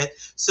work with,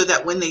 so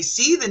that when they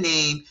see the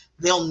name,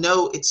 they'll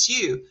know it's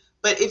you.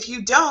 But if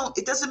you don't,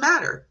 it doesn't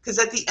matter, because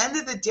at the end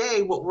of the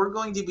day, what we're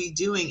going to be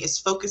doing is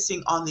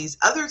focusing on these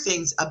other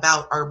things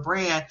about our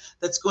brand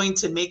that's going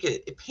to make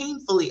it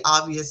painfully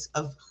obvious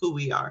of who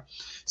we are.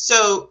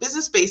 So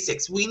business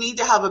basics, we need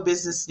to have a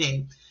business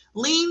name.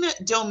 Lean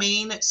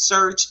Domain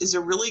Search is a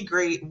really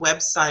great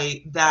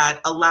website that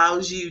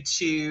allows you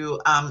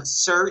to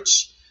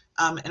search.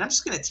 And I'm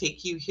just going to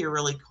take you here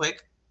really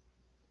quick.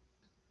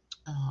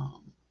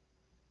 Oh,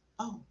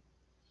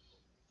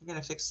 I got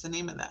to fix the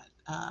name of that.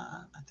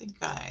 I think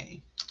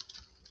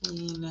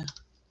Lean,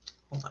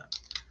 hold on.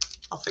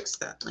 I'll fix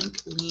that link.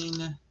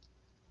 Lean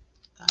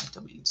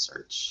Domain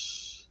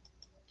Search.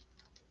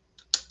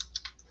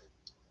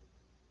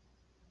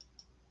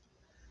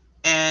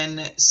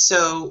 And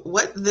so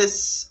what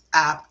this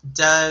app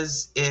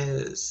does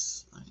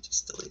is, let me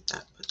just delete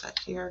that, put that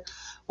here.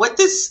 What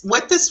this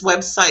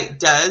website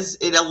does,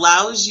 it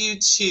allows you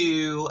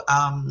to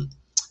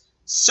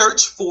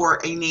search for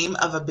a name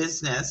of a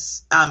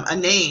business, a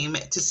name,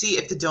 to see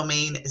if the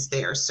domain is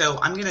there. So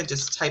I'm going to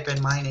just type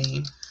in my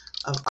name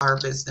of our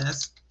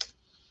business.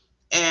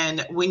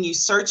 And when you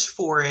search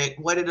for it,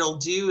 what it'll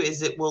do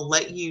is it will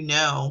let you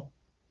know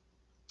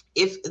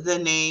if the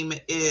name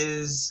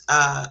is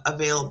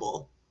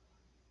available.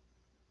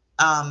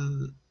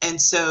 And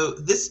so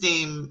this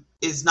name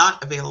is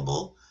not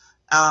available.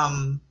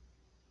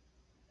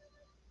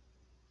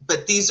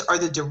 But these are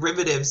the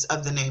derivatives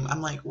of the name.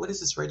 I'm like, what is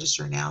this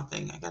register now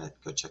thing? I got to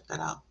go check that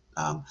out.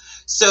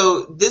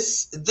 So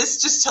this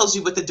just tells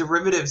you what the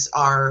derivatives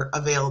are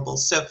available.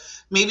 So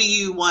maybe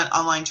you want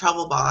Online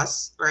Travel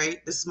Boss,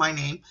 right? This is my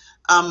name.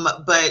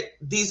 But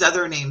these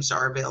other names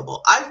are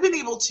available. I've been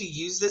able to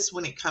use this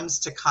when it comes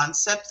to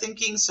concept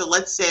thinking. So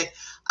let's say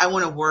I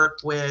want to work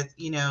with,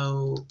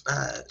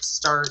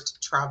 Start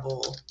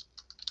Travel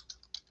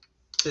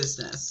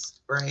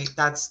Business, right?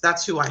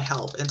 That's who I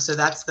help. And so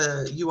that's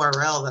the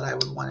URL that I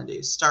would want to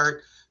do,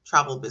 Start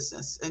Travel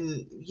Business.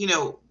 And,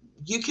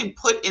 you can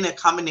put in a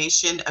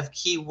combination of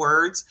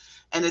keywords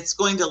and it's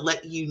going to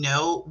let you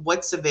know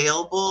what's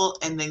available.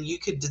 And then you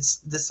could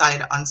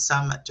decide on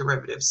some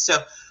derivatives. So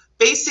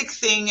basic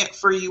thing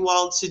for you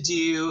all to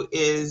do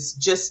is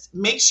just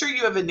make sure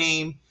you have a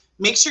name,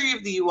 make sure you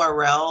have the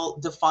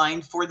URL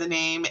defined for the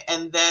name.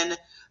 And then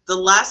the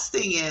last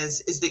thing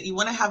is that you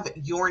want to have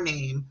your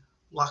name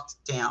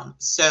locked down.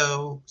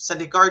 So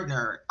Sundey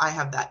Gardner, I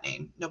have that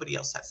name. Nobody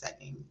else has that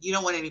name. You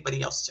don't want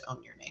anybody else to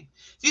own your name.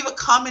 If you have a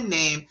common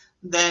name,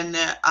 then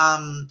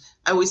I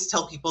always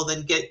tell people,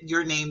 then get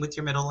your name with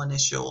your middle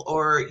initial,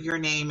 or your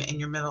name and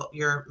your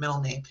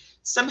middle name.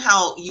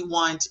 Somehow you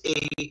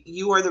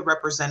are the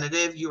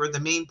representative, you are the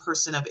main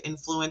person of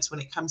influence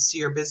when it comes to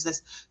your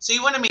business. So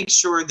you want to make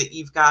sure that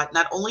you've got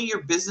not only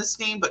your business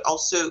name, but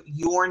also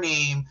your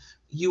name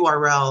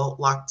URL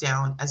locked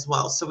down as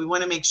well. So we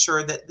want to make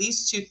sure that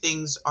these two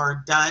things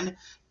are done,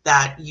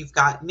 that you've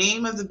got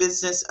name of the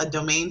business, a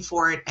domain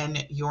for it,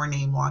 and your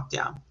name locked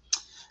down.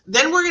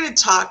 Then we're going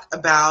to talk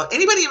about,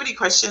 anybody have any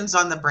questions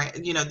on the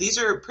brand? These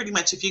are pretty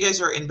much, if you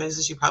guys are in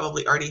business, you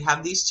probably already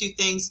have these two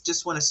things.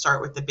 Just want to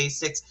start with the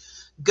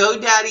basics.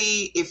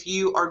 GoDaddy, if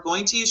you are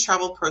going to use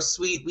Travel Pro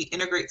Suite, we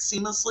integrate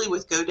seamlessly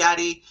with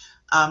GoDaddy.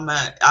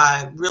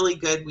 Really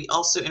good. We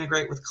also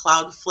integrate with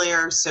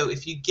Cloudflare. So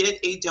if you get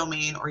a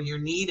domain or your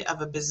need of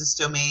a business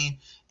domain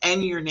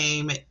and your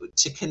name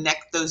to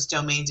connect those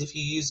domains, if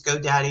you use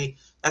GoDaddy,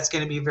 that's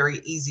going to be a very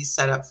easy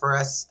setup for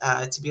us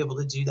to be able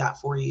to do that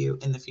for you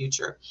in the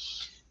future.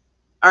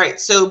 All right,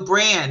 so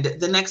brand,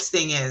 the next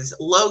thing is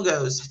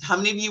logos. How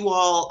many of you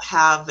all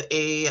have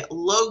a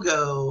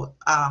logo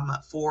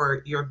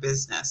for your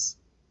business?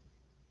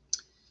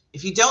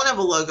 If you don't have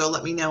a logo,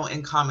 let me know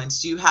in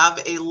comments. Do you have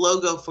a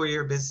logo for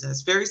your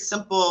business? Very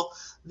simple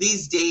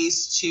these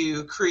days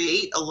to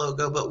create a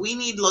logo, but we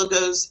need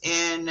logos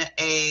in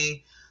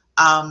a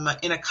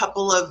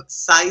couple of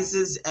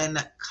sizes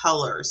and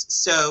colors.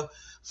 So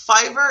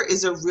Fiverr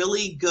is a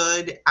really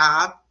good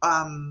app,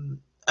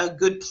 a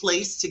good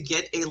place to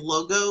get a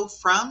logo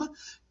from.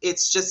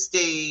 It's just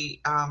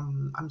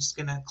I'm just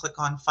going to click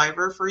on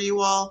Fiverr for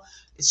you all.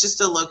 It's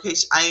just a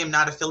location. I am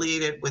not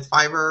affiliated with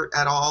Fiverr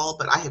at all,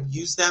 but I have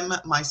used them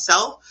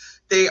myself.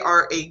 They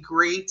are a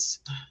great,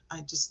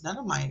 none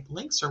of my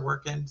links are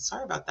working.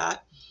 Sorry about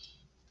that.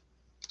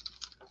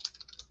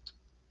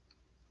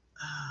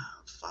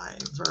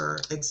 Fiverr,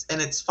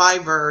 and it's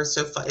Fiverr.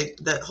 So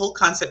the whole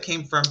concept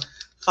came from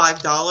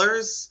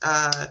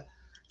 $5.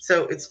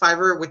 So it's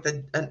Fiverr with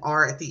an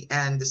R at the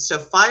end. So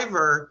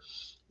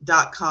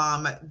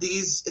Fiverr.com,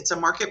 it's a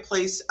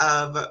marketplace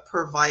of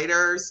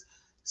providers,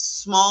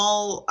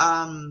 small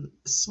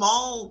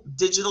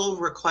digital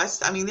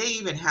requests. I mean, they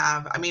even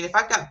have, if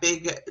I've got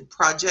big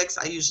projects,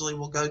 I usually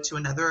will go to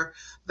another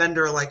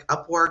vendor like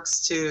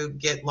Upworks to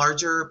get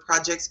larger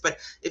projects. But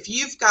if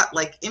you've got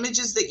like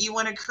images that you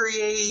want to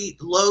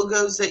create,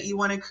 logos that you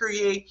want to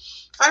create,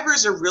 Fiverr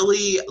is a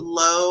really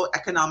low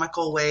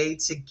economical way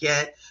to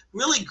get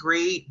really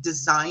great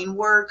design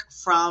work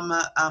from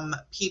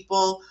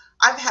people.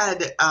 I've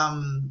had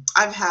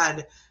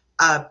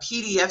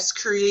PDFs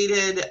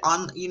created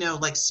on,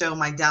 like, so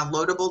my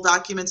downloadable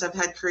documents I've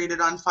had created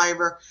on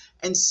Fiverr.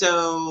 And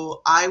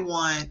so I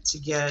want to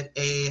get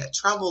a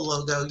travel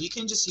logo. You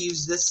can just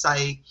use this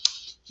site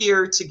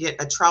here to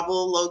get a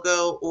travel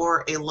logo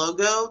or a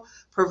logo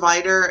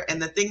provider.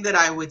 And the thing that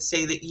I would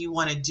say that you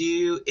want to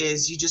do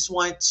is you just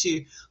want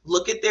to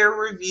look at their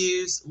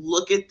reviews,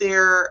 look at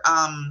their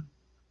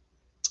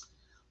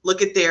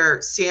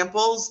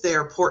samples,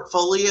 their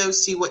portfolio,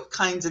 see what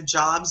kinds of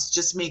jobs.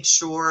 Just make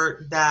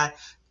sure that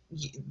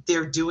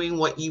they're doing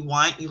what you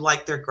want. You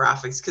like their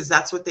graphics, because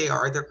that's what they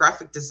are. They're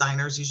graphic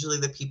designers, usually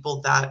the people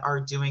that are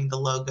doing the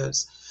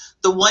logos.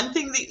 The one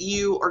thing that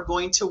you are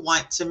going to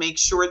want to make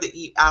sure that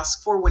you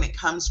ask for when it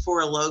comes for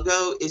a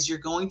logo is you're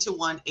going to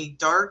want a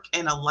dark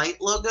and a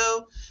light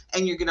logo,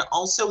 and you're going to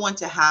also want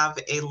to have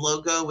a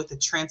logo with a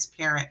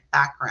transparent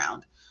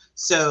background.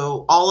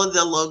 So all of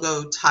the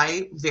logo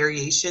type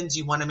variations,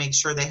 you want to make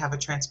sure they have a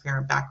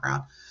transparent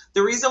background.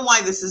 The reason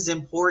why this is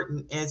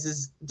important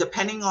is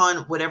depending on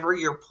whatever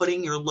you're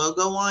putting your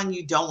logo on,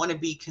 you don't want to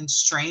be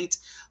constrained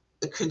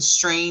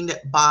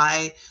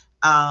by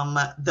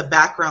the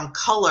background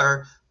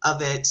color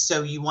of it.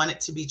 So you want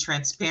it to be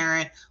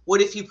transparent.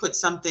 What if you put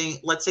something,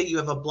 let's say you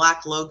have a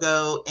black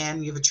logo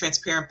and you have a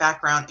transparent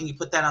background and you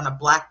put that on a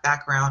black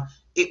background?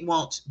 It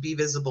won't be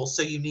visible.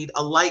 So you need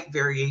a light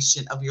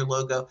variation of your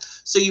logo.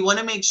 So you want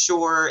to make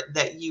sure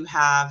that you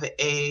have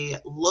a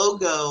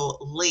logo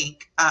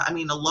link, a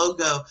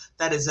logo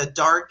that is a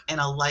dark and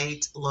a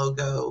light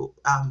logo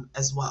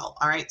as well.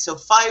 All right. So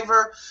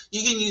Fiverr,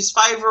 you can use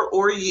Fiverr,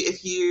 or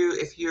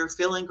if you're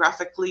feeling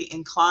graphically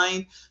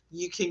inclined,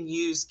 you can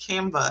use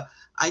Canva.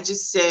 I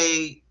just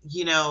say,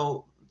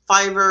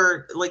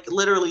 Fiverr, like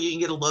literally you can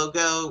get a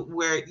logo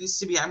where it used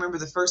to be, I remember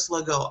the first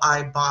logo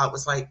I bought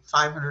was like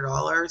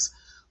 $500.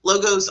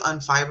 Logos on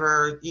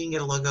Fiverr, you can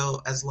get a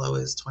logo as low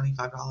as $25,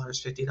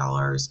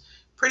 $50.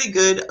 Pretty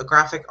good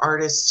graphic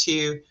artists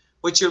too.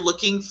 What you're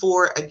looking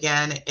for,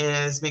 again,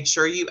 is make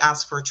sure you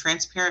ask for a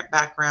transparent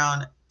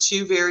background,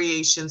 2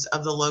 variations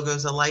of the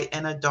logos, a light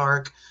and a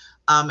dark.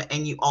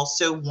 And you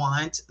also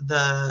want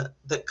the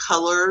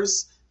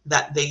colors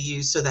that they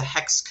use, so the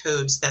hex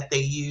codes that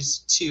they use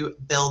to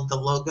build the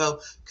logo,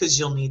 because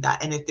you'll need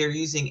that. And if they're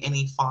using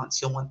any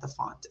fonts, you'll want the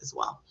font as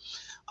well.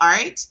 All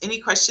right,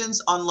 any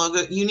questions on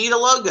logo? You need a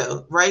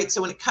logo, right?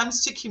 So when it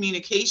comes to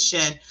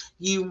communication,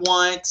 you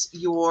want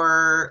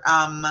your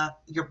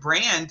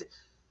brand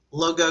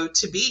logo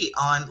to be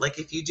on, like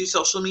if you do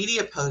social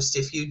media posts,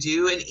 if you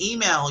do an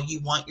email, you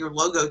want your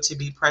logo to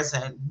be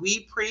present.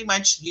 We pretty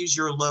much use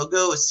your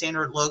logo, a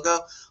standard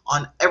logo,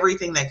 on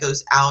everything that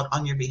goes out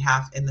on your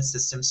behalf in the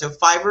system. So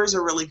Fiverr is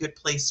a really good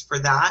place for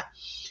that.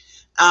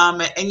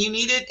 And you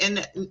need it,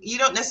 and you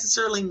don't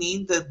necessarily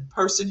need the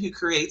person who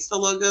creates the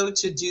logo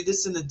to do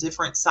this in the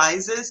different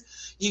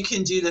sizes. You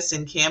can do this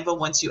in Canva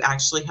once you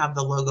actually have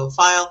the logo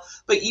file,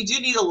 but you do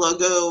need a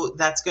logo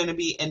that's going to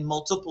be in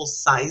multiple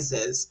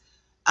sizes.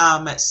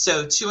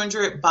 So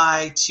 200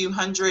 by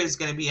 200 is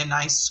going to be a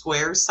nice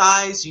square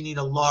size. You need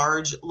a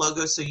large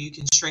logo so you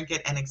can shrink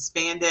it and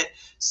expand it.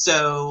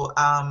 So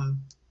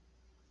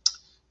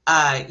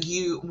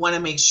you want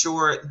to make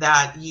sure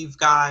that you've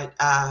got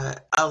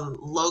a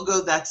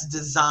logo that's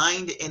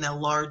designed in a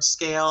large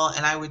scale,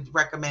 and I would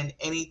recommend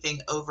anything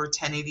over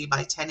 1080 by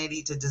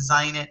 1080 to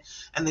design it,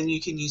 and then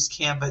you can use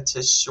Canva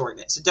to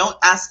shorten it. So don't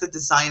ask the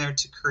designer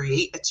to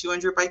create a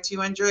 200 by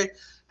 200.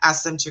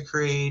 Ask them to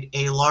create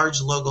a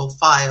large logo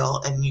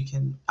file, and you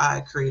can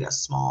create a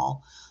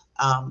smaller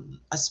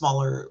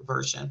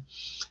version.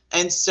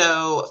 And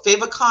so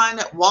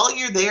favicon, while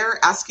you're there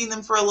asking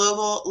them for a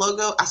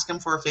logo, ask them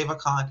for a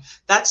favicon.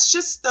 That's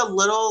just the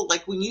little,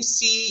 like when you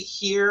see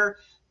here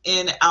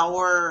in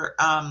our,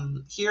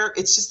 here,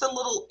 it's just a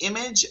little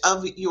image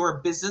of your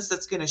business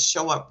that's going to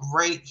show up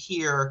right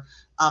here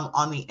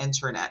on the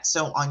internet.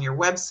 So on your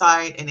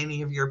website and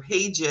any of your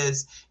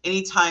pages,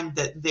 anytime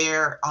that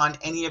they're on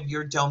any of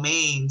your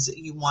domains,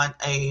 you want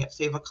a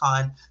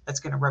favicon that's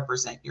going to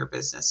represent your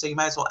business. So you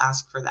might as well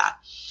ask for that.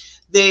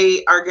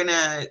 They are going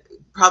to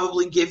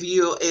probably give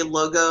you a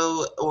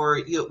logo,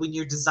 or when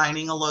you're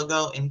designing a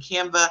logo in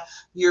Canva,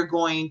 you're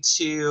going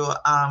to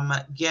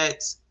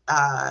get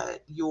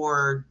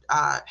your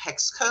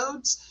hex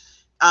codes.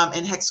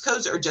 And hex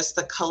codes are just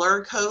the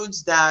color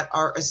codes that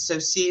are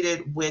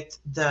associated with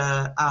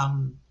the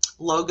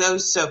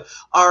logos. So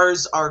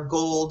ours are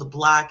gold,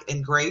 black,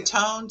 and gray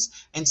tones.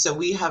 And so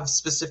we have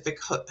specific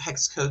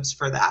hex codes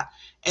for that.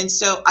 And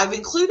so I've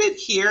included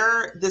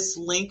here this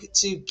link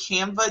to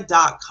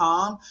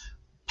canva.com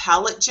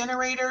palette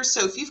generator.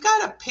 So if you've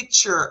got a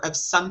picture of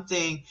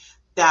something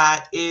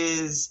that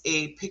is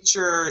a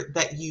picture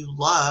that you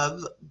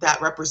love,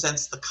 that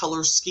represents the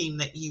color scheme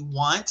that you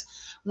want,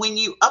 when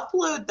you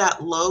upload that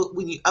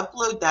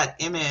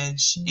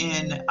image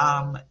in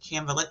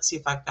Canva, let's see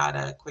if I've got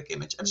a quick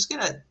image. I'm just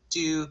going to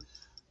do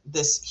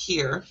this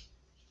here.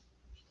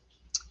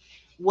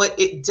 What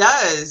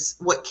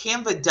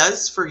Canva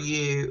does for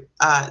you,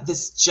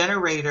 this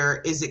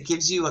generator, is it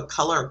gives you a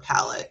color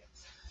palette.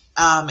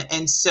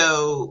 And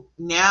so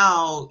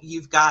now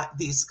you've got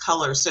these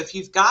colors. So if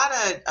you've got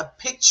a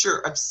picture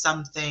of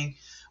something,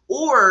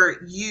 or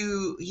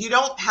you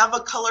don't have a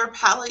color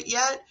palette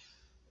yet,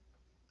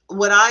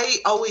 what I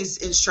always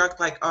instruct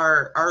like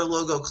our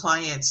logo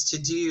clients to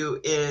do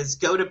is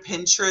go to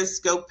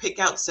Pinterest, go pick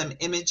out some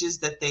images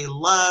that they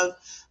love,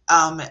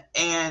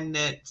 and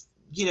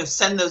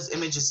send those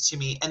images to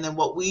me. And then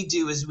what we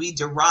do is we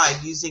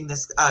derive using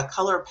this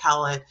color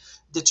palette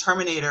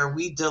determinator.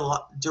 We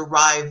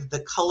derive the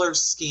color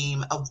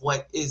scheme of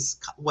what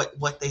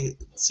they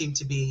seem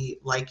to be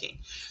liking.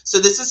 So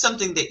this is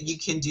something that you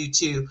can do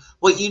too.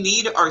 What you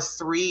need are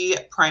 3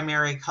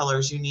 primary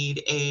colors. You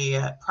need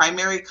a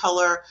primary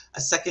color,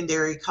 a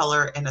secondary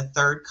color, and a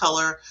third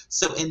color.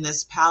 So in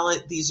this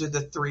palette, these are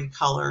the 3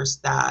 colors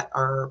that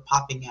are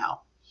popping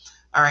out.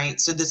 All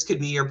right, so this could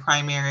be your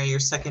primary,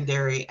 your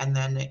secondary, and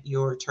then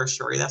your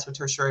tertiary. That's what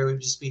tertiary would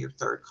just be, your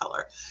third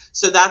color.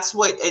 So that's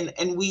what,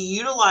 and we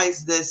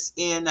utilize this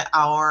in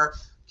our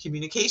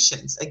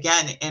communications.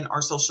 Again, in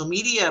our social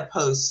media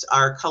posts,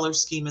 our color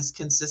scheme is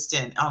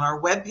consistent. On our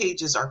web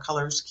pages, our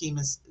color scheme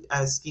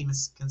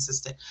is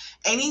consistent.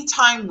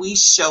 Anytime we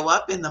show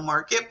up in the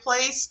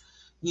marketplace,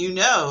 you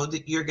know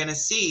that you're going to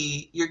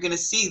see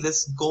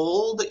this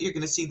gold, you're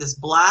going to see this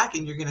black,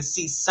 and you're going to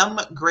see some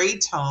gray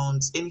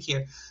tones in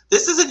here.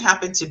 This doesn't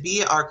happen to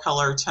be our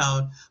color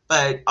tone,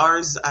 but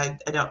ours, I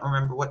don't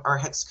remember what our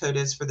hex code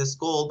is for this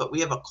gold, but we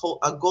have a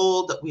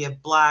gold, we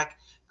have black,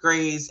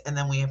 grays, and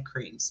then we have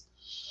creams.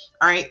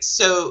 All right,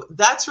 so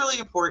that's really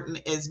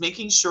important, is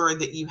making sure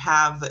that you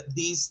have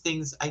these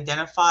things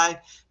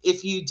identified.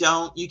 If you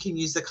don't, you can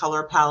use the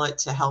color palette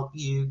to help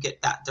you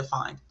get that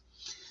defined.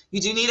 You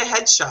do need a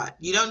headshot.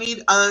 You don't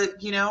need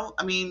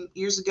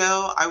years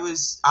ago, I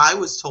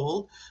was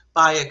told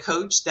by a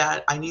coach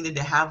that I needed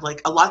to have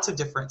like lots of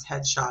different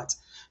headshots.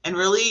 And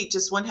really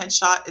just one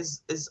headshot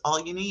is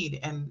all you need.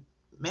 And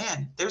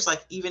man, there's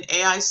like even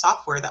AI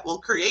software that will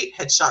create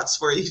headshots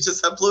for you. You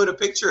just upload a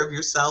picture of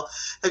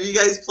yourself. Have you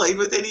guys played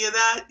with any of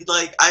that?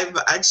 Like, I've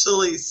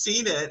actually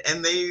seen it,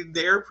 and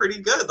they're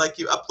pretty good. Like,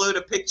 you upload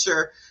a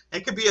picture,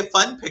 it could be a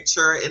fun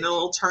picture, and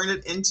it'll turn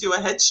it into a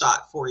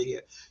headshot for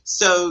you.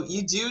 So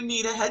you do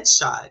need a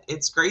headshot.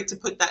 It's great to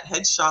put that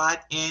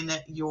headshot in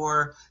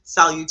your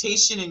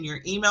salutation, in your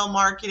email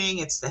marketing.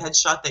 It's the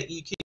headshot that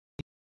you can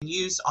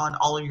use on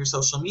all of your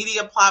social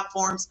media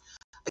platforms.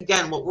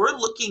 Again, what we're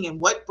looking, and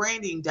what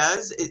branding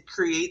does, it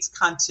creates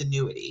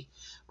continuity,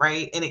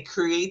 right? And it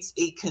creates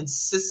a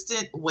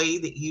consistent way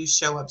that you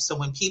show up. So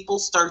when people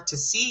start to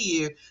see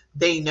you,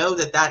 they know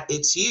that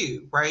it's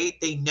you, right?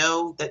 They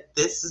know that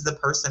this is the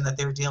person that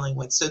they're dealing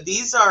with. So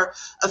these are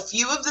a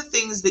few of the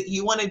things that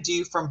you want to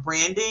do from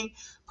branding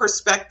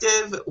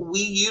perspective. We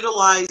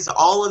utilize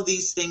all of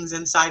these things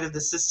inside of the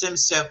system.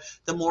 So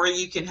the more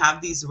you can have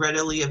these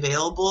readily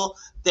available,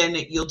 then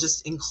you'll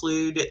just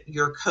include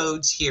your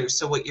codes here.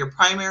 So what your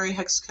primary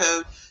hex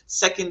code,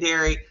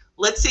 secondary,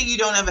 let's say you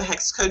don't have a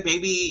hex code,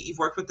 maybe you've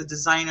worked with the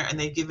designer and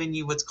they've given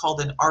you what's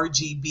called an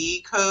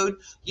RGB code.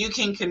 You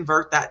can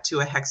convert that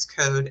to a hex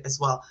code as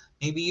well.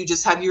 Maybe you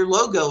just have your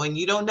logo and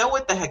you don't know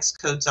what the hex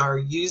codes are.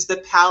 Use the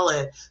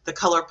palette, the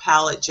color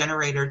palette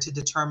generator, to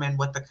determine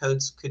what the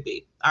codes could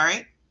be. All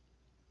right.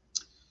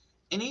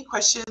 Any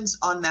questions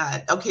on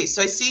that? Okay,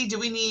 so I see, do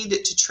we need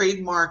to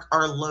trademark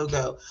our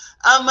logo?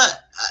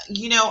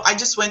 I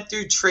just went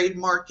through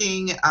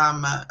trademarking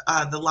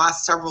the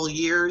last several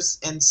years.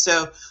 And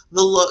so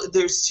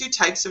there's 2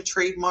 types of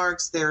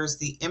trademarks. There's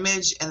the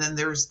image, and then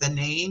there's the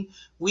name.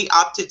 We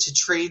opted to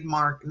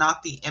trademark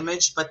not the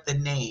image, but the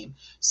name.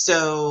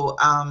 So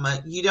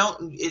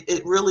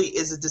it really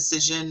is a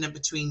decision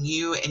between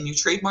you and your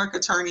trademark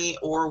attorney,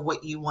 or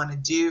what you want to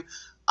do.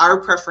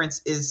 Our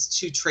preference is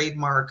to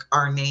trademark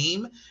our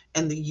name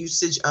and the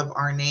usage of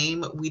our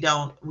name. We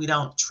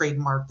don't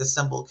trademark the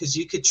symbol, because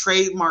you could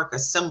trademark a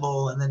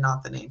symbol and then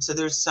not the name. So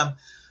there's some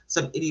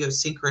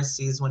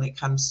idiosyncrasies when it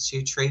comes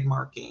to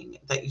trademarking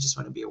that you just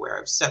want to be aware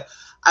of. So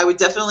I would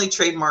definitely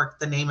trademark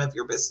the name of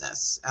your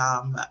business.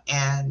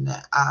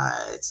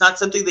 It's not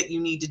something that you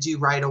need to do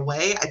right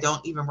away. I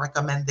don't even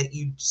recommend that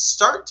you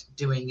start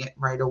doing it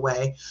right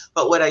away.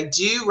 But what I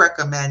do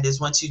recommend is,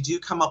 once you do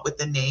come up with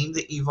the name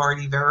that you've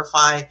already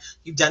verified,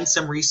 you've done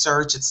some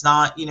research, it's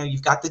not,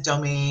 you've got the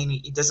domain,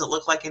 it doesn't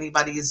look like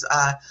anybody's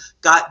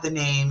got the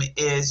name,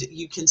 is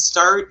you can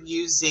start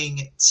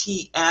using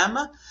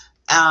TM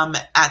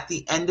at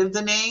the end of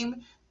the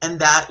name, and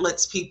that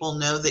lets people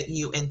know that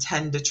you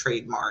intend to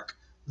trademark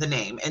the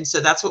name. And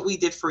so that's what we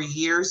did for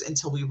years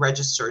until we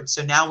registered.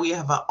 So now we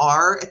have a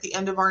R at the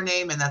end of our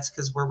name, and that's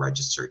because we're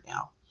registered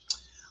now.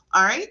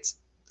 All right.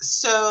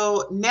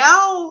 So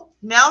now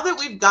that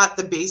we've got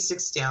the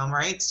basics down,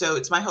 right? So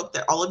it's my hope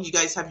that all of you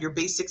guys have your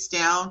basics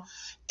down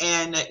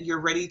and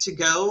you're ready to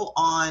go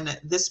on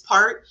this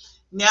part.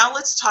 Now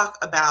let's talk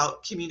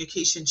about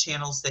communication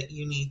channels that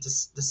you need to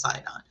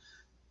decide on.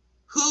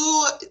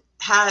 Who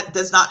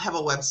does not have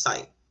a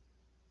website?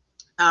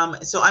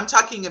 So I'm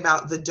talking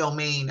about the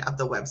domain of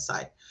the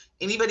website.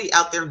 anybody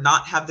out there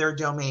not have their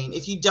domain?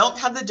 If you don't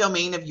have the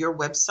domain of your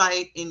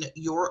website in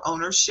your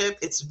ownership,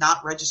 it's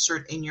not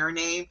registered in your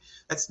name.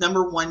 That's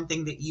number one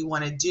thing that you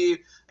want to do.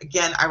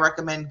 Again, I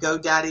recommend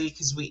GoDaddy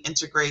because we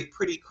integrate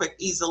pretty quick,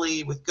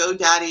 easily with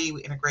GoDaddy.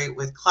 We integrate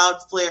with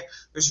Cloudflare.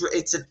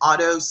 It's an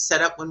auto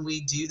setup when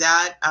we do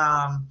that.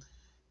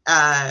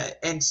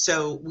 And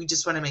so we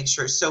just want to make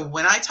sure. So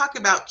when I talk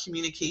about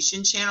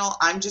communication channel,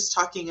 I'm just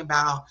talking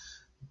about,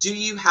 do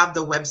you have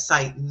the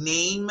website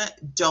name,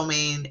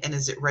 domain, and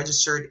is it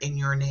registered in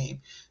your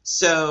name?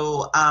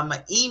 So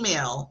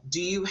email,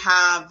 do you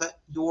have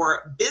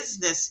your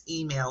business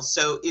email?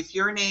 So if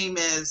your name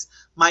is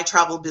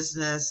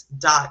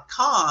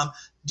mytravelbusiness.com,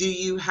 do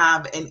you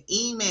have an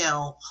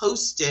email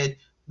hosted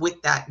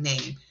with that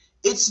name?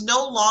 It's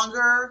no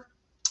longer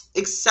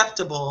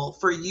acceptable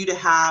for you to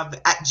have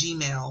at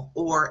Gmail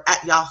or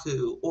at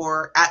Yahoo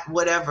or at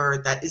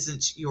whatever that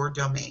isn't your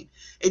domain.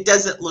 It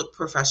doesn't look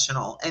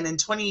professional. And in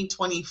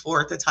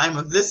 2024, at the time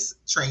of this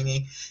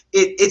training,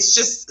 it's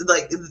just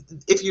like,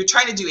 if you're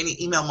trying to do any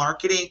email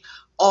marketing,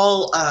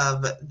 all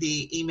of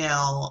the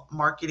email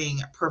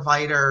marketing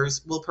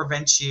providers will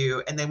prevent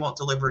you and they won't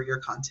deliver your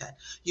content.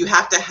 You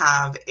have to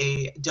have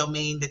a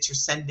domain that you're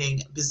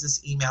sending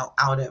business email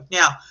out of.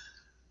 Now,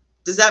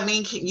 does that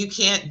mean you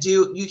can't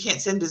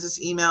send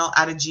business email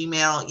out of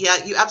Gmail?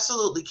 Yeah, you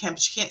absolutely can,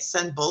 but you can't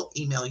send both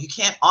email. You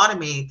can't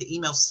automate the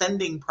email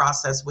sending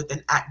process with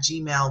an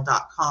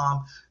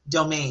 @gmail.com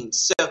domain.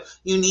 So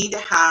you need to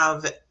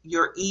have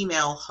your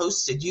email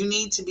hosted. You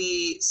need to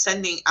be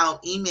sending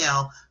out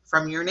email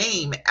from your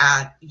name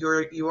at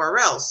your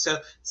URL. So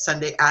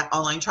Sundey at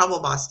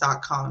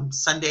onlinetravelboss.com,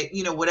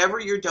 Sundey, whatever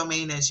your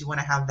domain is, you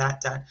want to have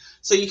that done.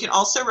 So you can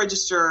also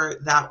register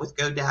that with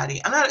GoDaddy.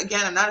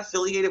 I'm not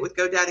affiliated with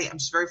GoDaddy. I'm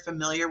just very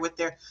familiar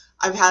with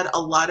I've had a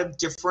lot of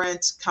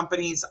different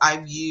companies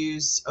I've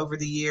used over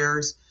the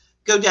years.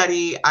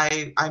 GoDaddy,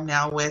 I'm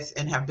now with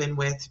and have been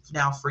with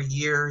now for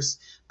years.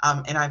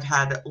 And I've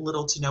had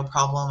little to no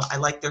problem. I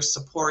like their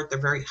support. They're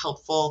very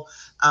helpful.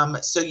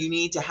 So you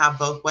need to have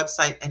both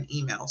website and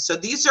email. So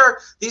these are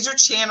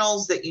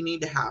channels that you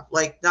need to have,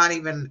 like not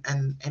even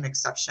an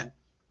exception.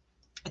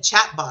 A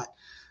chatbot.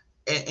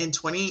 In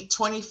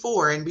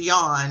 2024 and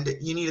beyond,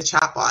 you need a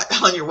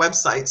chatbot on your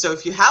website. So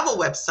if you have a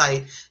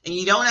website and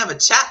you don't have a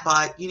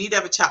chatbot, you need to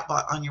have a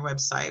chatbot on your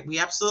website. We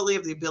absolutely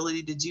have the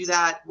ability to do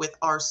that with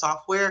our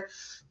software.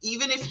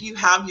 Even if you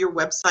have your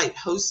website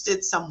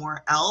hosted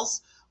somewhere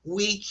else,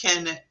 we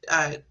can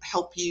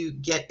help you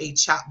get a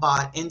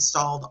chatbot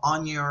installed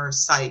on your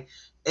site.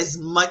 As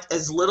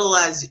little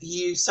as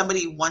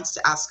somebody wants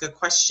to ask a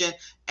question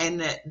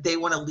and they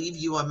want to leave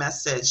you a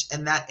message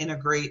and that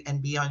integrate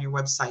and be on your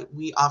website.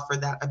 We offer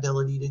that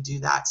ability to do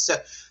that. So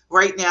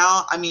right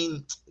now,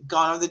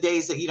 gone are the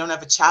days that you don't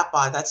have a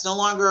chatbot. That's no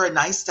longer a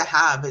nice to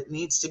have. It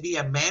needs to be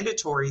a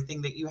mandatory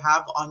thing that you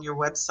have on your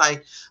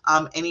website.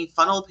 Any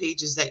funnel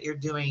pages that you're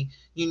doing,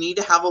 you need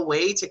to have a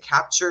way to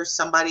capture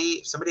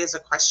somebody. If somebody has a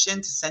question,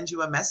 to send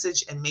you a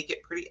message and make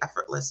it pretty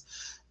effortless.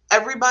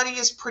 Everybody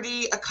is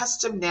pretty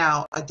accustomed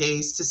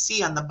nowadays to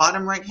see on the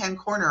bottom right-hand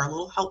corner a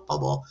little help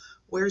bubble.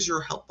 Where's your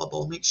help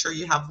bubble? Make sure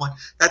you have one.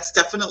 That's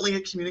definitely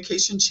a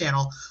communication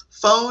channel.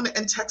 Phone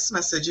and text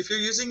message. If you're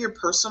using your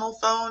personal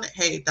phone,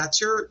 hey,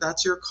 that's your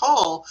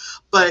call.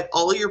 But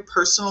all your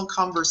personal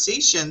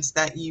conversations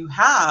that you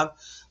have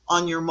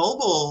on your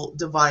mobile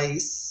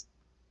device,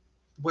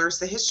 where's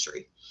the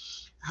history?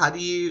 How do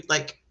you,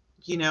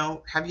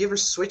 have you ever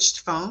switched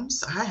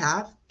phones? I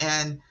have.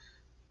 And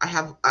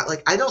I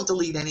don't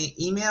delete any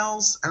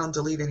emails. I don't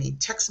delete any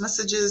text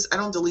messages. I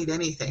don't delete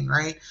anything,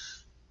 right?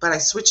 But I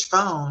switch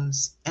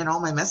phones and all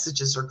my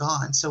messages are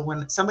gone. So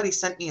when somebody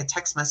sent me a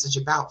text message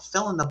about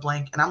fill in the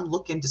blank and I'm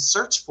looking to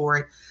search for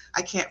it,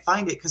 I can't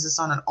find it because it's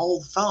on an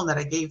old phone that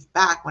I gave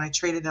back when I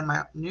traded in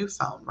my new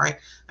phone, right?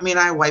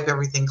 I wipe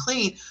everything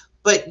clean,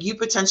 but you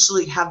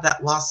potentially have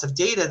that loss of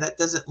data that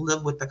doesn't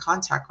live with the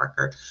contact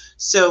record.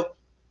 So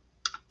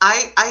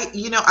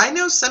I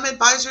know some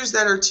advisors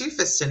that are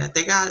two-faced in it.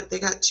 They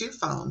got two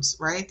phones,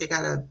 right? They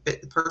got a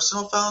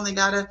personal phone, they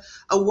got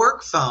a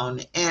work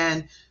phone.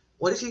 And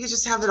what if you could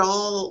just have it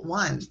all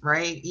one,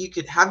 right? You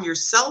could have your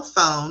cell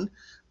phone,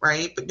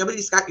 right? But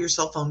nobody's got your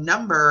cell phone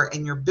number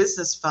and your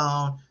business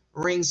phone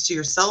rings to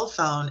your cell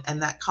phone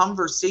and that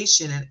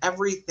conversation and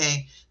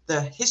everything,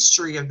 the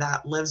history of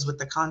that lives with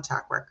the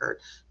contact record,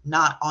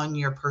 not on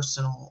your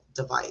personal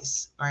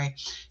device, right?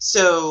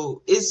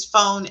 So is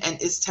phone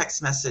and is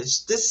text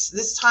message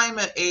this time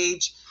of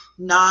age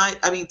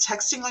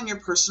texting on your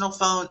personal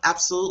phone,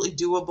 absolutely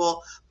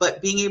doable,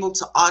 but being able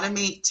to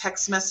automate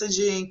text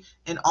messaging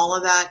and all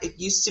of that, it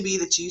used to be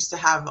that you used to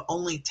have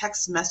only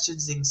text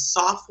messaging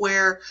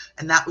software,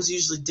 and that was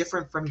usually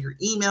different from your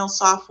email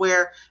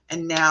software,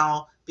 and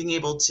now being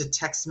able to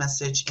text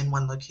message in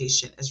one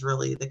location is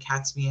really the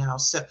cat's meow.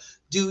 So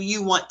do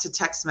you want to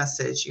text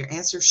message? Your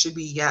answer should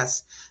be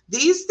yes.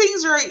 These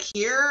things right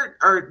here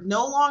are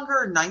no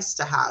longer nice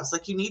to have.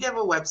 Like you need to have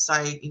a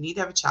website, you need to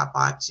have a chat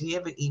box, you need to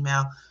have an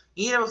email,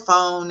 you need to have a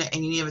phone, and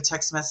you need to have a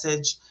text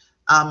message.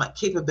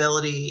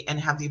 capability and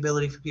have the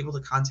ability for people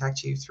to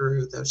contact you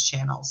through those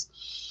channels.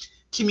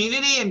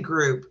 Community and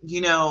group,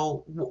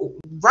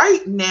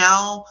 right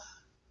now,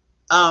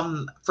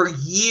 for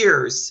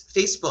years,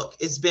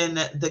 Facebook has been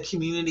the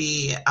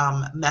community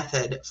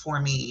method for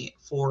me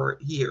for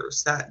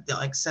years. That,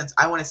 like, since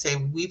I want to say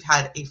we've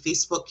had a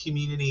Facebook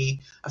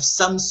community of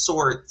some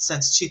sort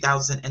since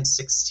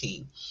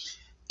 2016,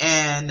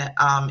 and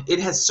it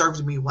has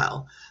served me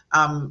well.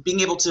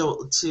 Being able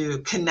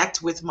to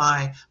connect with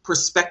my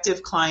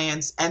prospective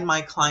clients and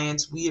my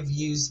clients, we have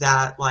used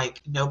that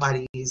like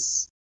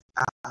nobody's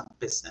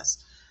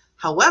business.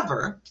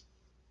 However,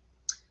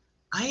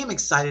 I am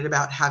excited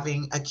about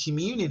having a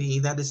community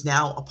that is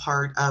now a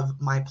part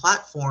of my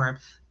platform,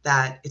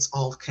 that it's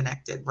all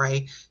connected,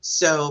 right?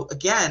 So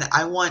again,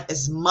 I want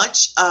as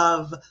much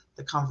of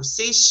the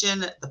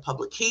conversation, the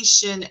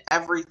publication,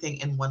 everything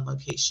in one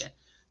location.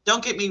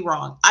 Don't get me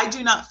wrong. I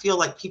do not feel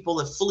like people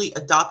have fully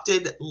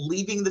adopted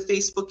leaving the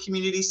Facebook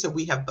community. So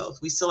we have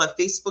both. We still have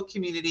Facebook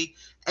community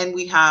and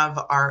we have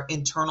our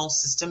internal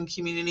system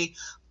community.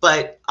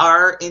 But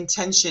our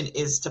intention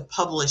is to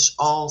publish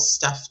all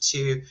stuff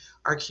to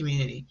our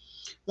community.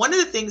 One of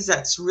the things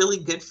that's really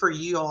good for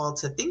you all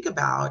to think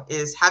about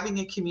is having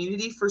a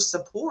community for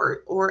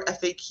support or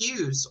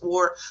FAQs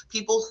or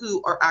people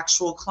who are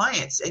actual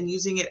clients and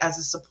using it as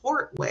a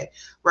support way,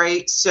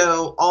 right?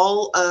 So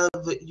all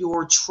of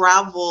your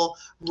travel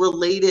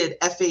related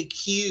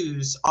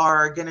FAQs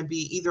are going to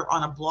be either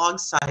on a blog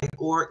site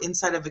or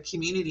inside of a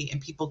community,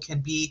 and people can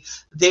be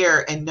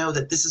there and know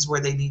that this is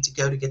where they need to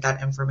go to get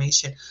that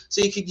information.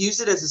 So you could use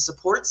it as a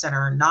support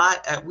center.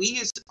 We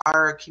use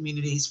our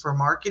communities for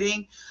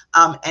marketing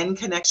and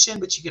connection,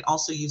 but you can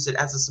also use it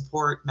as a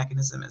support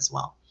mechanism as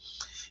well.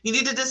 You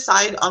need to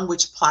decide on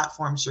which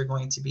platforms you're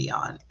going to be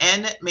on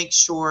and make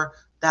sure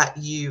that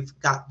you've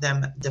got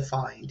them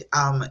defined.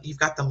 You've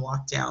got them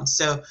locked down.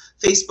 So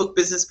Facebook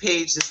business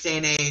page, this day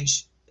and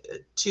age,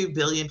 2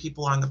 billion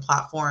people on the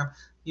platform.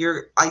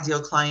 Your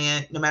ideal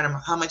client, no matter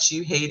how much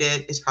you hate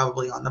it, is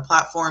probably on the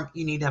platform.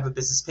 You need to have a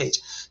business page.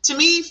 To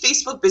me,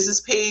 Facebook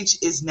business page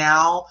is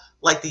now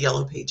like the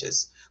yellow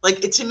pages. Like,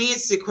 to me,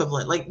 it's the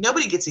equivalent. Like,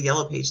 nobody gets a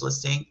yellow page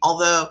listing,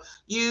 although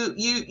you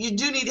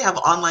do need to have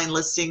online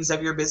listings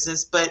of your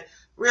business. But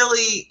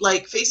really,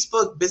 like,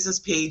 Facebook business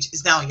page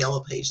is now a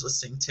yellow page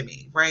listing to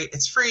me, right?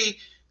 It's free.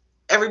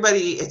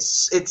 Everybody,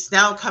 it's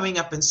now coming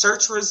up in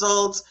search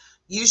results.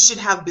 You should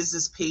have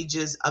business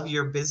pages of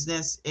your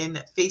business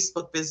in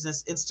Facebook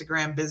business,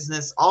 Instagram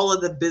business, all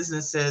of the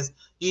businesses.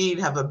 You need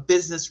to have a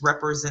business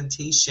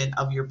representation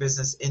of your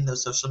business in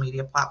those social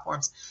media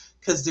platforms,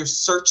 because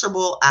there's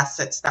searchable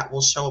assets that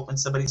will show up when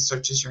somebody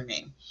searches your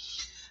name.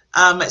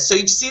 So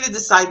you just need to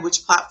decide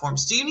which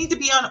platforms. Do you need to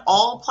be on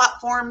all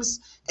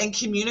platforms and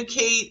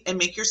communicate and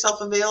make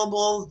yourself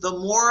available? The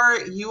more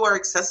you are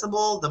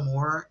accessible, the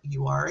more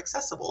you are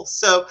accessible.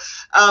 So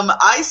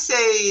I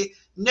say,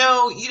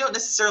 no, you don't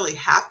necessarily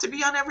have to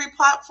be on every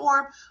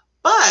platform,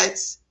 but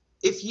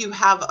if you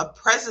have a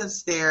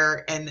presence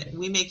there and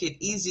we make it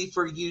easy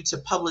for you to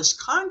publish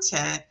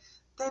content,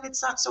 then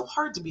it's not so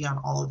hard to be on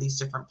all of these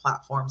different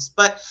platforms.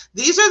 But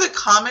these are the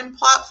common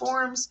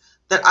platforms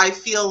that I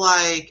feel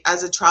like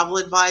as a travel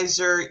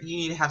advisor, you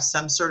need to have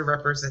some sort of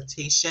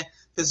representation,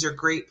 because they're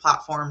great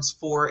platforms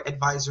for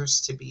advisors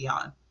to be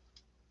on.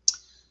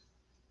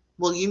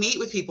 Will you meet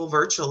with people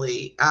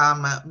virtually?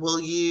 Will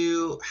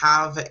you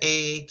have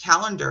a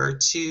calendar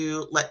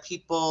to let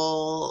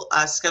people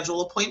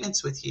schedule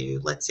appointments with you?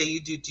 Let's say you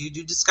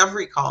do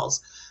discovery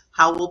calls.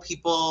 How will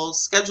people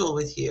schedule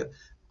with you?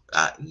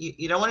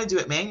 You don't want to do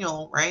it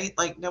manual, right?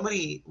 Like,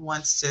 nobody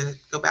wants to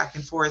go back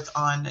and forth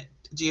on,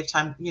 do you have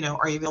time?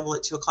 Are you available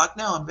at 2 o'clock?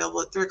 No, I'm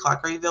available at 3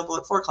 o'clock. Are you available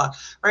at 4 o'clock?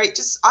 Right?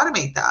 Just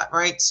automate that,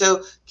 right?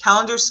 So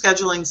calendar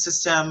scheduling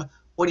system,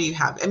 what do you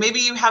have? And maybe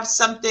you have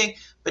something,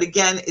 but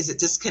again, is it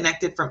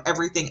disconnected from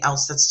everything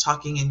else that's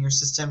talking in your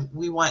system?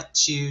 We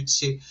want you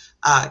to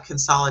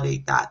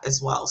consolidate that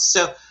as well.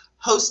 So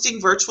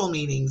hosting virtual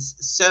meetings.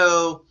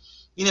 So,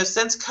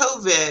 since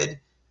COVID,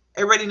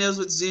 everybody knows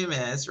what Zoom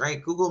is,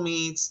 right? Google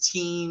Meets,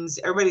 Teams,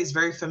 everybody's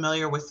very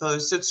familiar with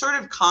those. So it's sort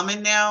of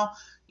common now.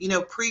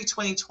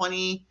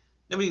 Pre-2020,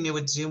 nobody knew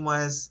what Zoom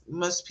was.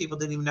 Most people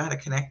didn't even know how to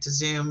connect to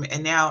Zoom.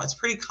 And now it's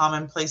pretty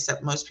commonplace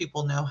that most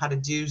people know how to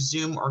do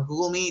Zoom or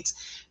Google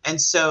Meets. And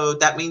so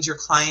that means your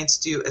clients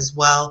do as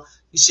well.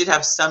 You should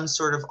have some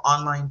sort of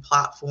online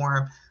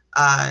platform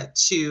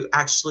to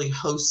actually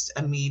host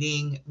a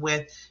meeting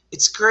with.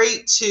 It's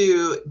great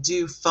to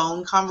do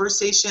phone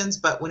conversations,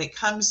 but when it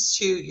comes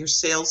to your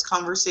sales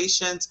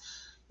conversations,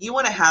 you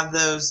want to have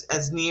those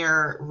as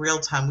near real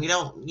time. We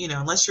don't,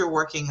 unless you're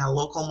working a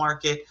local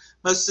market,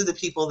 most of the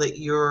people that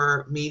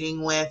you're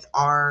meeting with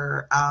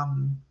are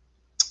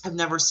have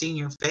never seen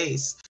your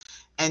face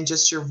and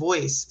just your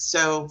voice.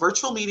 So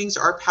virtual meetings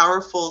are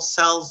powerful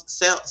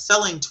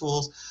selling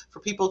tools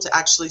for people to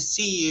actually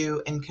see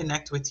you and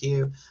connect with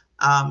you.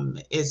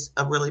 Is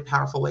a really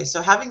powerful way.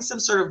 So having some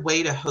sort of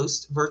way to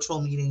host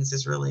virtual meetings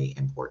is really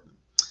important.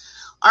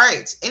 All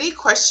right, any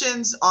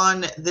questions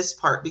on this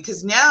part?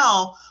 Because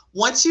now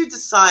Once you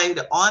decide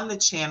on the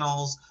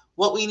channels,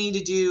 what we need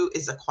to do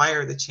is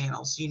acquire the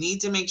channels. You need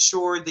to make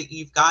sure that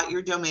you've got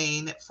your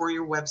domain for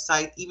your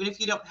website. Even if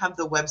you don't have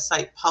the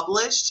website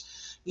published,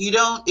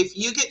 if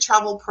you get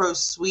Travel Pro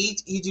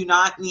Suite, you do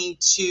not need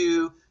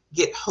to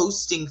get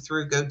hosting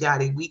through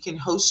GoDaddy. We can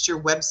host your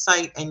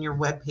website and your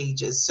web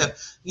pages. So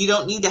you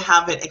don't need to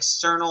have an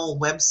external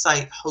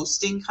website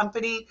hosting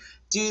company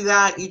do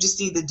that. You just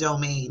need the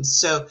domain.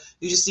 So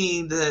you just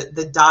need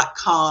the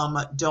 .com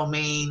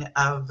domain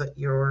of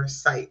your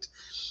site.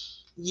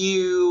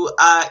 You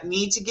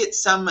need to get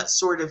some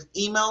sort of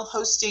email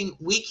hosting.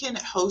 We can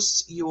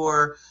host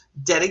your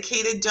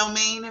dedicated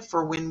domain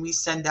for when we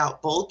send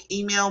out bulk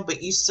email,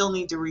 but you still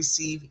need to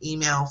receive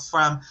email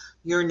from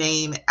your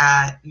name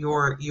at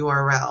your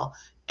URL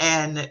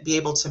and be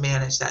able to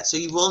manage that. So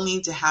you will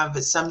need to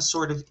have some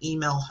sort of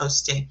email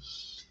hosting.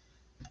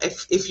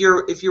 If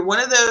you're one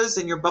of those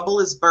and your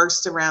bubble is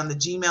burst around the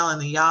Gmail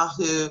and the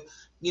Yahoo,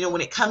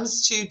 when it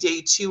comes to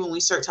day 2, when we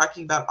start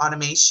talking about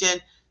automation,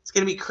 it's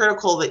going to be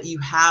critical that you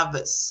have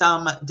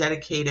some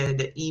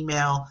dedicated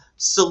email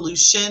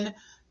solution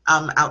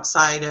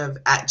outside of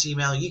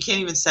 @Gmail. You can't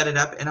even set it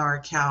up in our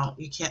account.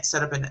 You can't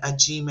set up a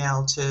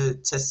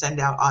Gmail to send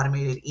out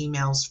automated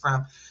emails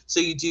from. So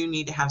you do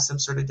need to have some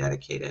sort of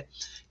dedicated.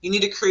 You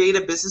need to create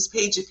a business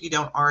page if you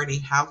don't already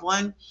have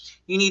one.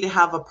 You need to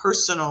have a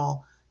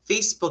personal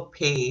Facebook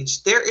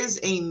page. There is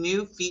a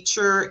new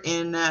feature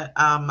in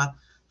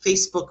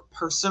Facebook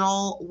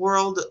personal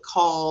world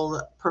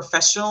called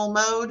professional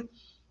mode.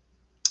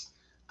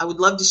 I would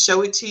love to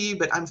show it to you,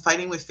 but I'm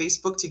fighting with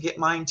Facebook to get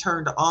mine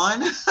turned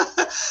on.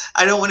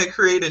 I don't want to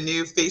create a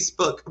new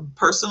Facebook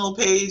personal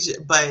page,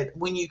 but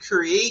when you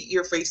create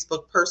your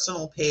Facebook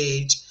personal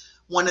page,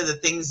 one of the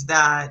things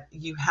that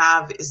you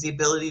have is the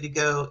ability to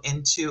go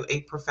into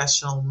a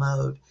professional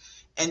mode.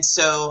 And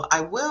so I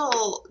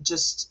will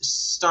just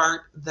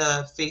start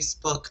the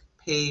Facebook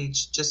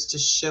page just to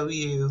show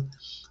you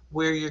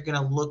where you're going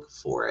to look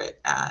for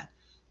it at.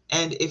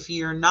 And if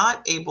you're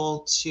not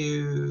able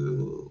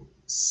to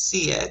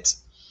see it,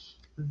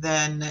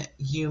 then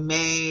you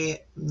may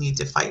need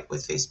to fight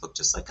with Facebook,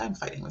 just like I'm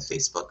fighting with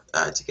Facebook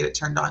to get it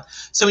turned on.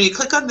 So when you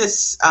click on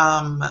this,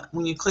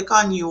 when you click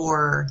on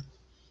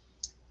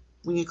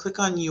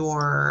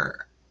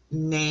your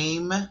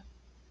name,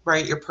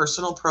 right, your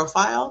personal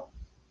profile,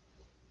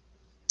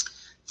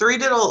 three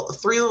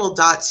little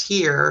dots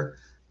here,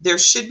 there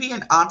should be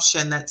an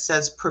option that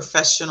says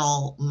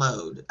professional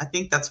mode. I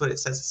think that's what it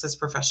says. It says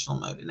professional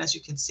mode. And as you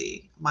can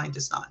see, mine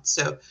does not.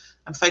 So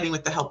I'm fighting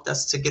with the help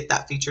desk to get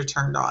that feature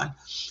turned on.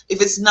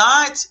 If it's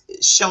not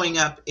showing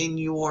up in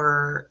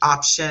your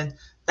option,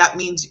 that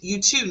means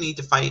you too need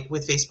to fight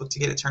with Facebook to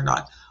get it turned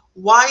on.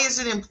 Why is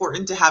it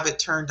important to have it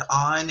turned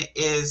on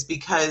is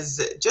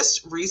because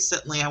just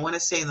recently, I want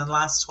to say in the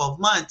last 12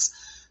 months,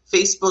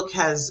 Facebook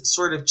has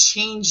sort of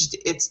changed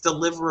its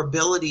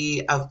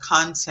deliverability of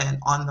content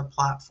on the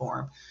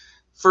platform.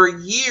 For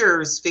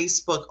years,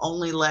 Facebook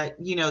only let,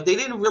 they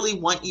didn't really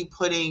want you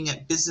putting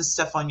business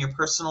stuff on your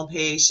personal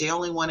page. They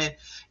only wanted,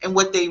 and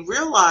what they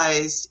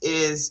realized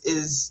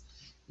is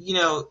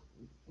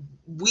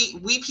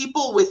we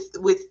people with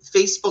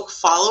Facebook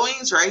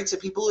followings, right? So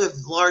people who have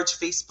large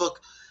Facebook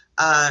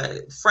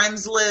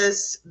friends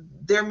lists,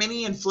 they're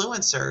mini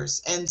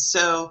influencers. And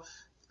so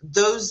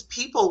those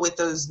people with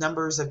those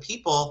numbers of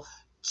people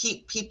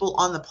keep people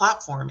on the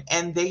platform,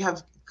 and they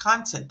have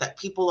content that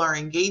people are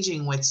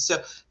engaging with.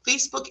 So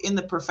Facebook in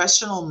the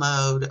professional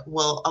mode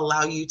will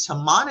allow you to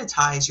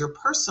monetize your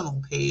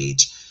personal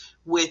page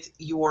with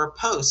your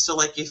posts. So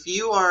like if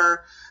you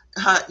are,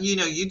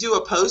 you do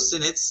a post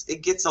and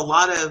it gets a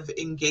lot of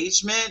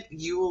engagement,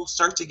 you will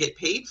start to get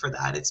paid for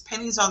that. It's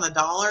pennies on the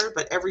dollar,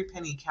 but every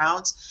penny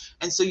counts.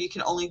 And so you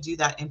can only do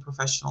that in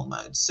professional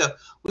mode. So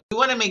we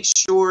want to make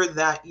sure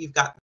that you've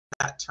got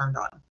that turned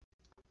on.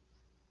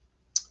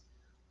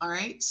 All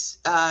right,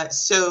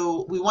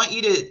 so we want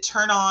you to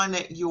turn on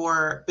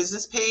your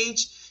business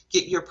page,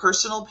 get your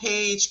personal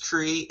page,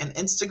 create an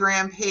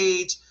Instagram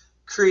page,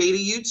 create a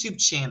YouTube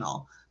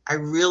channel. I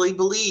really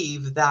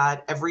believe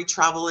that every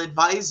travel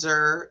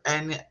advisor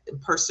and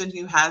person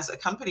who has a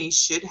company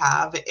should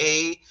have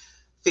a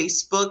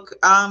Facebook,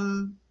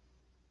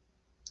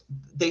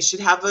 they should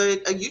have a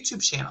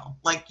YouTube channel.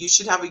 Like you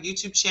should have a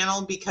YouTube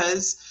channel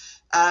because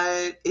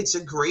it's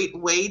a great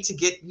way to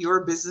get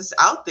your business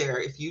out there.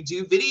 If you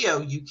do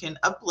video, you can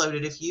upload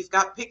it. If you've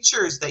got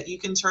pictures that you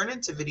can turn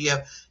into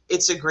video,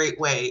 it's a great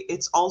way.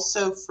 It's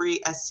also free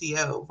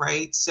SEO,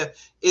 right? So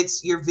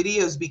your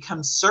videos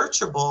become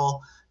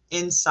searchable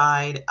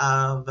inside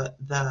of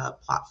the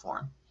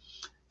platform,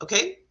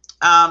 okay?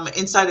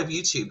 Inside of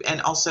YouTube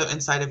and also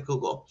inside of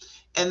Google.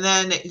 And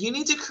then you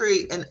need to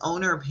create an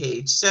owner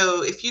page.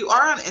 So if you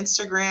are on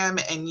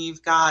Instagram and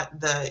you've got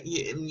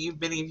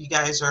many of you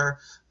guys are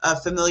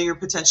familiar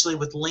potentially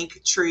with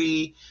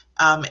Linktree,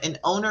 an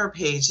owner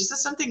page. This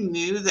is something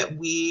new that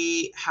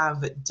we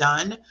have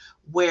done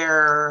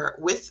where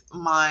with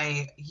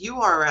my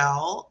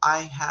URL, I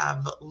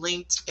have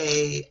linked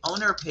a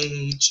owner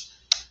page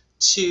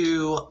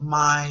to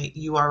my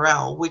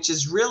URL, which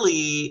is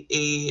really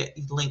a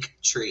link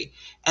tree.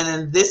 And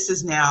then this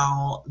is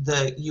now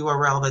the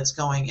URL that's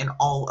going in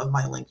all of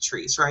my link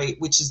trees, right?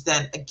 Which is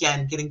then,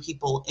 again, getting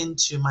people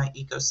into my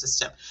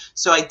ecosystem.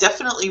 So I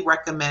definitely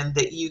recommend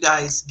that you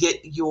guys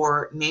get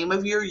your name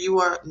of your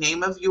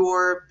name of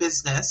your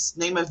business,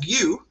 name of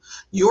you,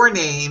 your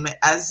name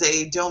as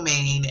a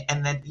domain,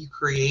 and then you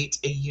create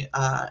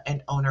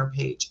an owner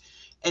page.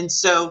 And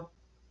so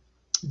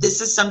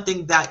this is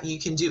something that you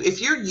can do. If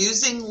you're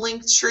using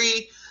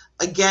Linktree,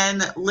 again,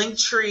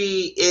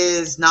 Linktree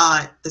is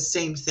not the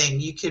same thing.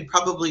 You could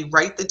probably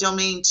write the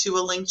domain to a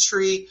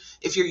Linktree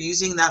if you're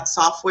using that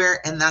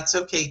software, and that's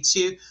okay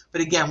too. But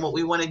again, what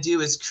we want to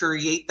do is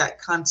create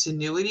that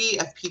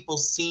continuity of people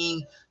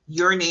seeing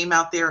your name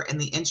out there in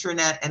the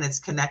internet, and it's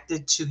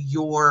connected to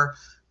your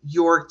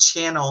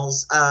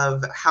channels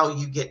of how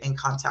you get in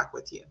contact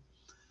with you.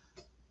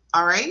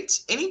 All right.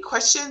 Any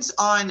questions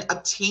on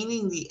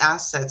obtaining the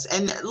assets?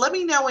 And let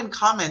me know in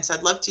comments.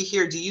 I'd love to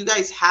hear, do you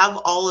guys have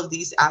all of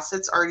these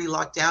assets already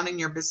locked down in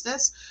your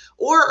business,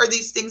 or are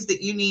these things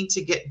that you need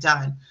to get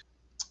done?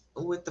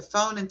 With the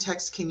phone and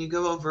text, can you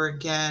go over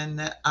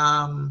again?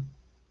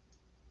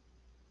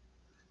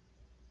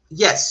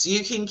 Yes,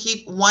 you can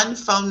keep one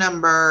phone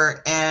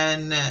number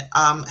and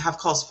have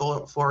calls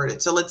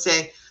forwarded. So let's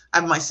say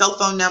I have my cell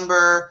phone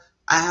number.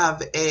 I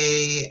have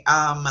a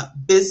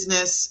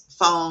business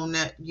phone,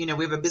 we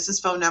have a business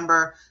phone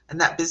number, and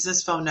that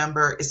business phone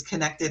number is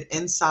connected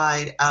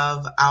inside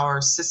of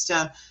our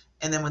system.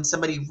 And then when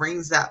somebody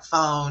rings that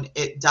phone,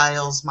 it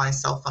dials my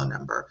cell phone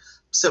number.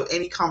 So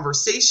any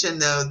conversation,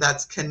 though,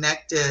 that's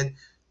connected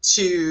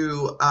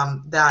to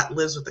that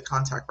lives with the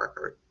contact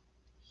record.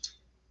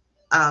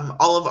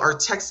 All of our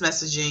text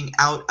messaging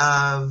out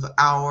of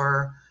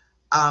our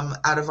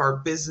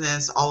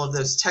business, all of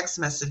those text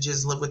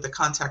messages live with the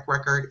contact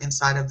record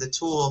inside of the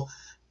tool,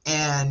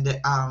 and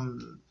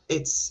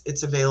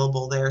it's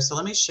available there. So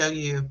let me show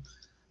you.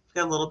 We've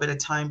got a little bit of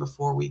time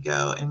before we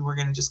go, and we're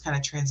going to just kind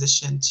of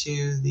transition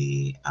to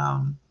the let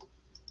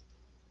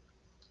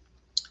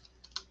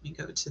me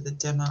go to the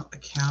demo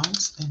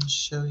account and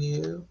show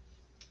you.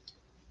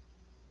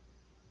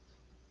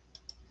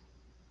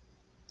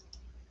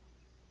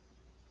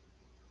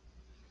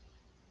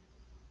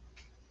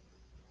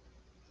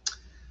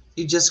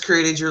 You just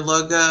created your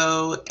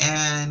logo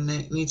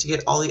and need to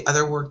get all the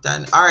other work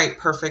done. All right,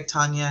 perfect,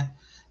 Tanya.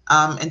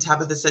 And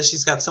Tabitha says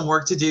she's got some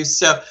work to do.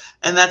 So,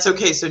 and that's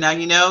okay. So now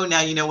you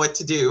know what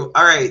to do.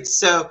 All right.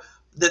 So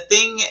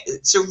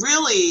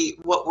really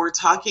what we're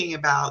talking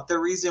about, the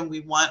reason we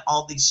want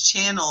all these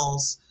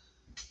channels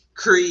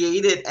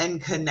created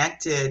and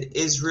connected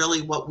is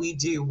really what we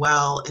do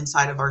well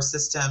inside of our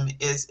system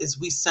is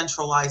we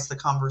centralize the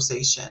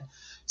conversation.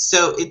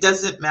 So it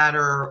doesn't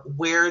matter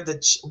where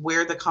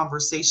the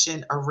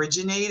conversation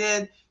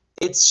originated,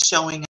 it's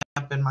showing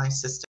up in my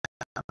system.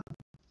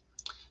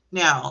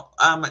 Now,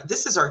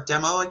 this is our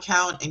demo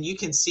account, and you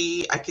can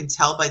see, I can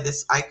tell by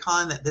this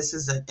icon that this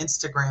is an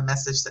Instagram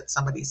message that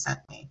somebody sent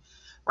me,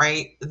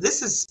 right?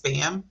 This is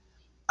spam.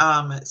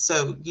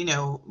 So,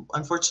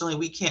 unfortunately,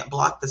 we can't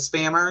block the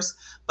spammers,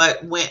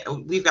 but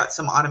when we've got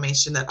some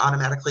automation that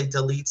automatically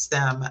deletes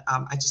them.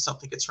 I just don't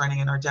think it's running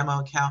in our demo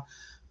account.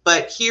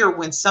 But here,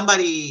 when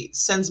somebody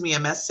sends me a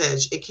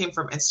message, it came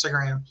from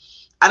Instagram.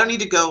 I don't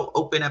need to go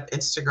open up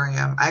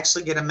Instagram. I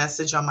actually get a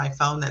message on my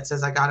phone that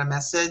says I got a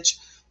message.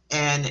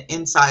 And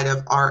inside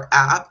of our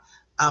app,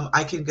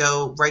 I can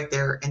go right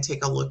there and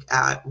take a look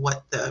at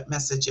what the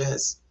message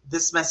is.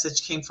 This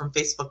message came from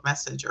Facebook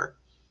Messenger.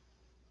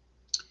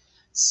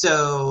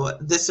 So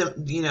this,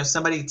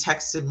 somebody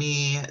texted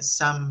me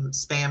some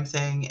spam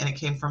thing, and it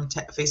came from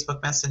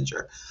Facebook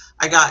Messenger.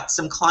 I got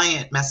some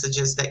client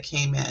messages that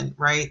came in,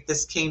 right?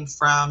 This came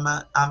from,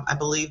 I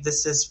believe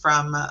this is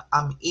from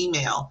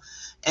email.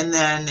 And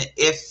then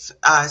if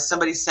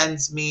somebody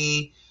sends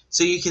me,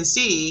 so you can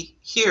see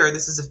here,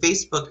 this is a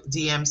Facebook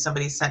DM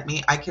somebody sent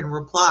me, I can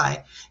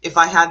reply. If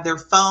I had their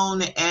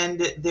phone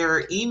and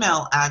their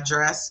email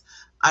address,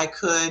 I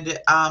could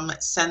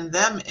send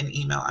them an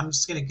email. I'm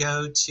just going to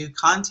go to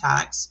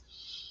contacts,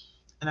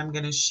 and I'm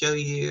going to show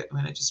you, I'm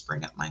going to just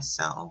bring up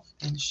myself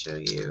and show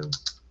you.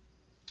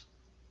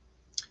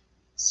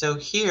 So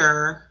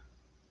here,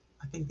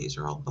 I think these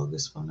are all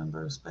bogus phone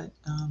numbers, but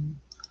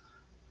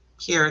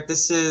here,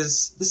 this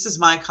is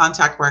my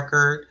contact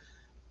record.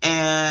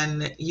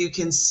 And you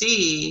can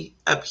see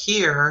up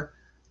here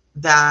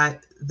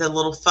that the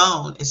little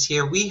phone is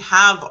here. We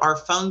have our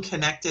phone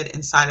connected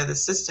inside of the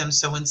system.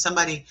 So when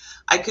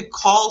I could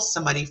call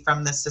somebody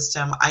from the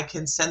system, I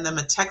can send them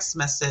a text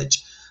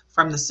message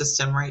from the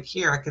system right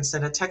here. I can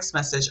send a text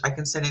message. I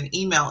can send an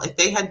email. If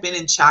they had been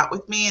in chat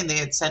with me and they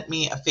had sent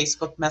me a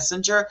Facebook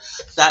Messenger,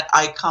 that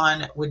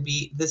icon would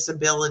be, this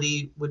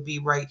ability would be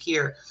right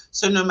here.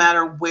 So no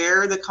matter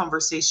where the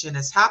conversation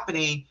is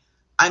happening,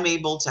 I'm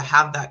able to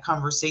have that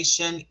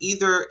conversation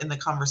either in the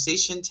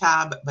conversation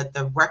tab, but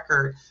the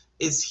record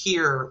is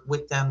here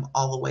with them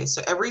all the way.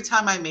 So every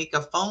time I make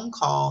a phone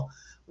call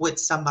with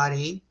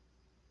somebody,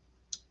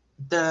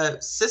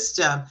 the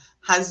system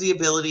has the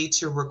ability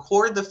to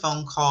record the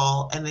phone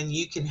call, and then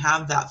you can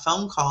have that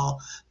phone call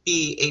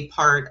be a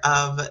part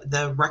of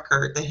the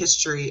record, the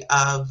history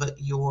of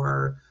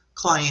your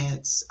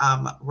client's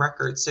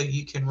record, so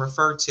you can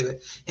refer to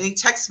it. Any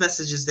text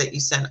messages that you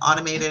send,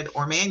 automated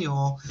or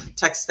manual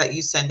text that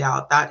you send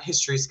out, that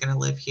history is going to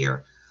live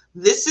here.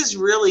 This is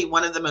really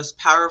one of the most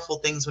powerful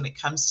things when it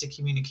comes to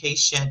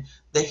communication,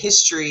 the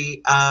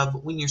history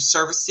of when you're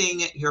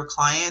servicing your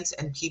clients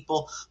and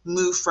people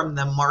move from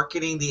the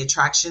marketing, the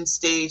attraction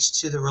stage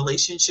to the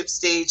relationship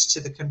stage to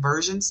the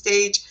conversion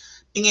stage.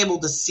 Being able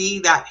to see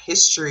that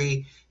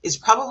history is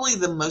probably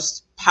the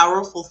most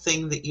powerful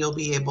thing that you'll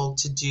be able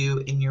to do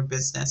in your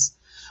business.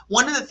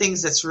 One of the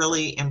things that's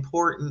really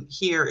important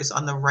here is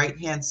on the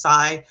right-hand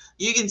side,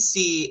 you can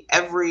see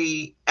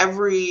every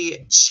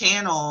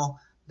channel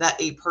that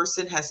a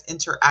person has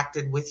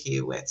interacted with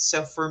you with.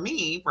 So for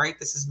me, right,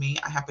 this is me.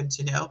 I happen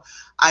to know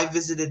I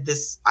visited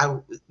this,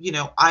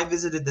 I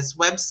visited this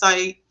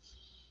website.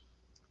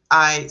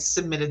 I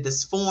submitted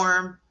this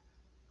form.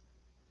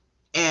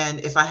 And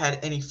if I had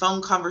any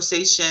phone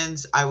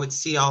conversations, I would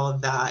see all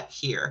of that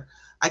here.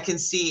 I can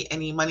see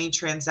any money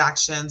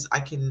transactions.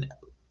 I can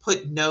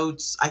put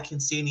notes. I can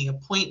see any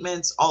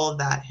appointments. All of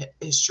that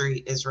history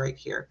is right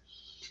here.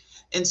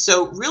 And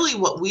so really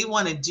what we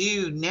want to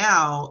do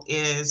now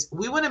is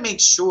we want to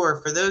make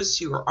sure, for those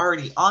who are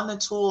already on the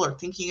tool or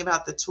thinking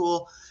about the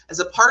tool, as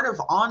a part of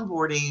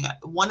onboarding,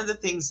 one of the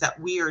things that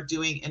we are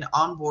doing in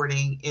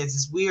onboarding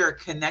is we are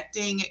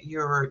connecting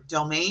your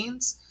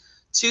domains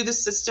to the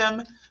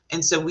system.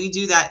 And so we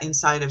do that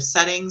inside of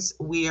settings.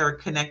 We are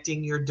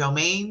connecting your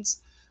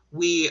domains.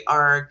 We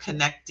are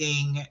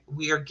getting,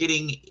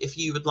 if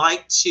you would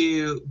like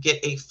to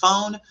get a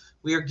phone,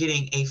 we are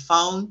getting a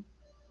phone.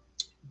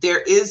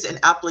 There is an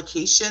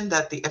application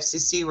that the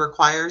FCC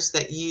requires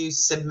that you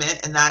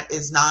submit, and that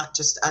is not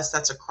just us,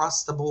 that's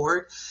across the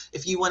board.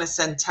 If you want to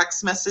send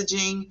text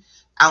messaging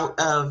out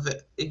of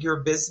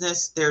your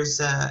business,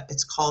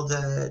 it's called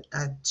a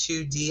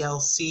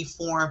 2DLC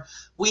form.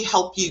 We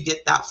help you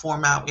get that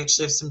form out. We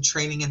actually have some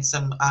training and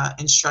some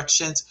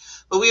instructions,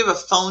 but we have a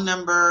phone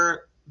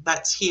number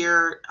that's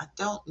here. I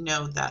don't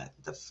know that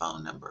the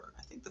phone number,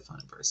 I think the phone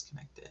number is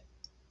connected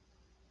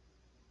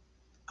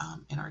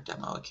in our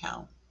demo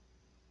account.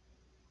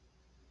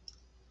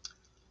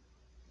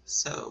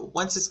 So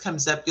once this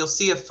comes up, you'll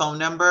see a phone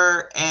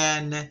number,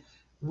 and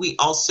we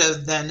also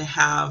then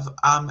have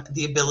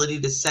the ability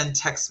to send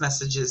text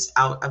messages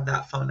out of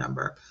that phone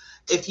number.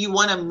 If you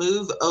want to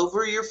move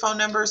over your phone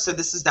number, so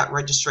this is that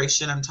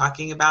registration I'm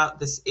talking about,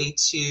 this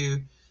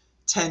A210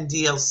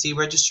 DLC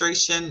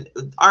registration.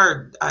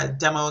 Our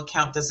demo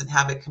account doesn't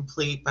have it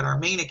complete, but our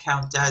main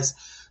account does.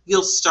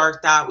 You'll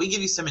start that. We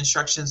give you some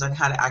instructions on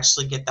how to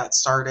actually get that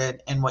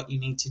started and what you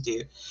need to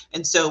do.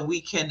 And so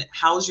we can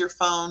house your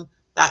phone.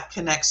 That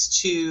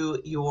connects to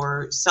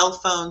your cell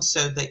phone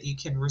so that you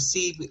can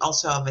receive. We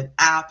also have an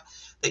app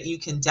that you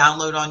can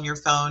download on your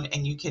phone,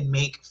 and you can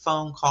make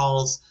phone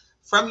calls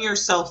from your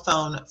cell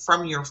phone,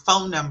 from your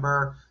phone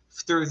number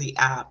through the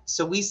app.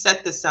 So we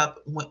set this up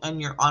on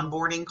your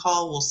onboarding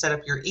call. We'll set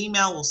up your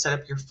email. We'll set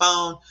up your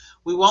phone.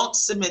 We won't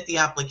submit the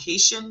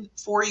application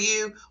for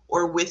you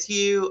or with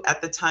you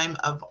at the time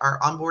of our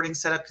onboarding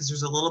setup because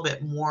there's a little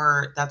bit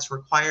more that's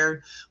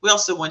required. We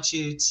also want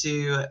you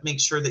to make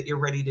sure that you're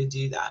ready to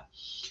do that.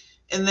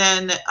 And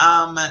then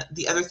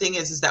the other thing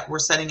is that we're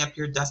setting up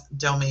your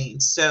domain.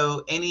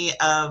 So any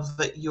of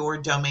your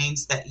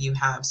domains that you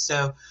have.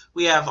 So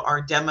we have our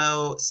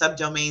demo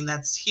subdomain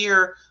that's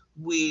here.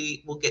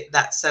 We will get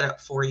that set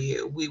up for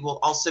you. We will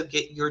also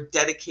get your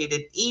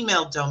dedicated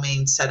email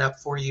domain set up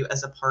for you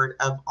as a part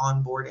of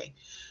onboarding.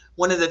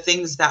 One of the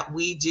things that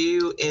we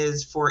do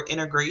is for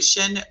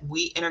integration,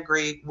 we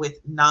integrate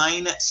with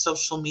 9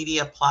 social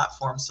media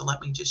platforms. So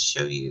let me just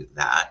show you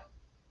that.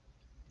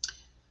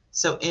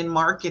 So in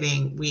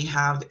marketing, we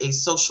have a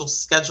social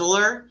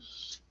scheduler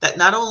that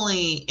not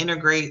only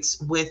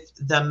integrates with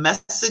the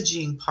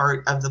messaging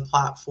part of the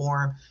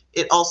platform,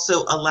 it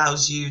also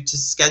allows you to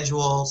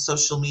schedule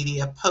social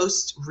media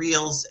posts,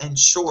 reels, and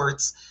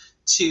shorts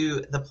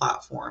to the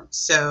platform.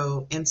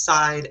 So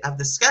inside of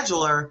the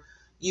scheduler,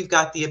 you've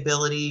got the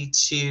ability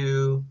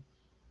to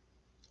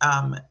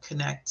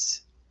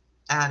connect,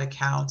 add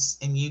accounts,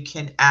 and you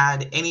can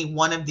add any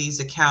one of these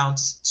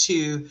accounts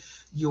to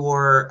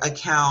your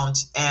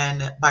account.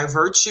 And by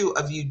virtue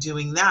of you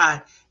doing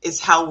that is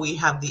how we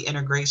have the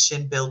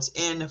integration built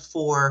in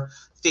for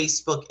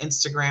Facebook,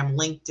 Instagram,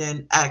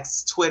 LinkedIn,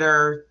 X,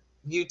 Twitter,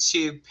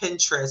 YouTube,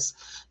 Pinterest.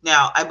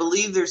 Now, I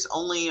believe there's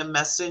only a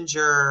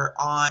messenger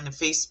on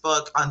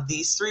Facebook on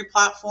these 3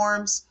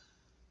 platforms.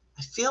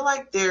 I feel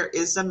like there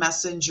is a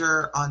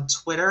messenger on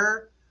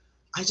Twitter.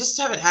 I just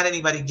haven't had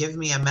anybody give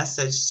me a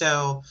message,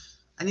 so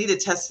I need to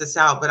test this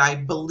out, but I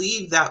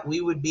believe that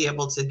we would be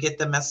able to get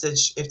the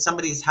message if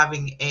somebody's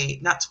having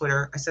not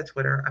Twitter, I said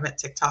Twitter, I meant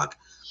TikTok.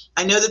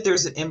 I know that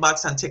there's an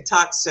inbox on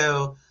TikTok,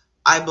 so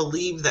I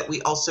believe that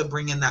we also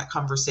bring in that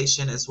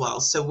conversation as well.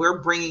 So we're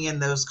bringing in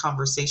those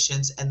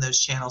conversations and those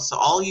channels. So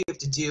all you have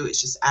to do is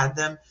just add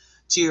them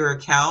to your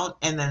account,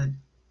 and then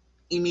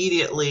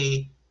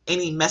immediately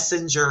any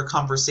messenger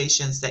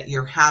conversations that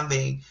you're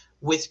having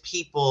with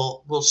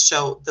people will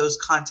show, those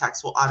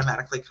contacts will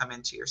automatically come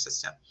into your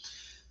system.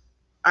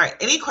 All right,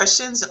 any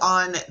questions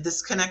on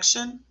this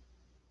connection?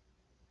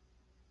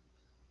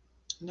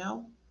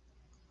 No?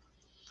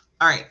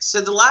 All right, so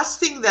the last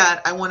thing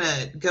that I want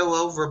to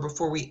go over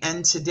before we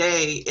end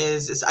today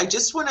is I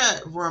just want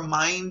to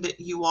remind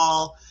you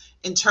all,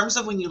 in terms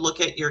of when you look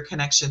at your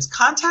connections,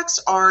 contacts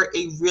are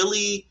a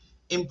really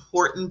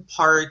important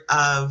part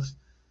of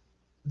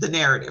the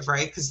narrative,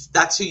 right? Because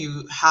that's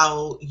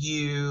how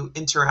you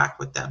interact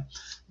with them.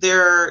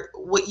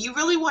 What you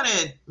really want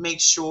to make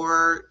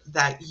sure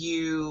that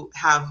you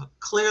have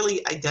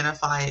clearly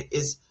identified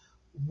is,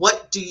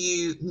 what do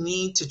you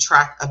need to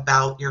track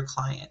about your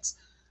clients?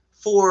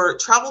 For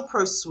Travel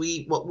Pro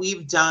Suite, what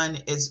we've done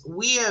is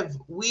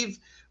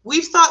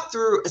we've thought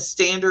through a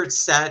standard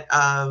set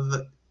of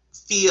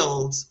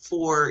fields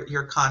for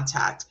your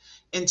contact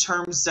in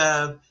terms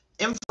of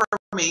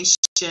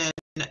information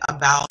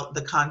about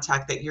the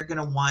contact that you're going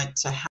to want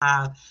to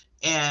have.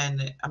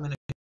 And I'm going to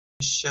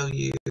show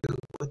you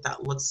what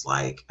that looks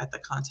like at the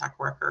contact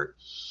record.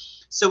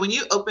 So when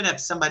you open up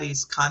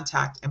somebody's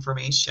contact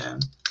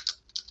information,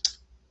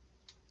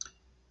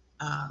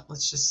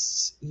 let's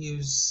just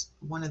use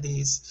one of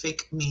these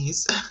fake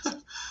me's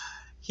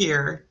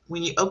here.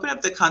 When you open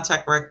up the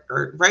contact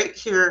record, right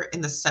here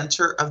in the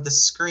center of the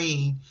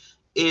screen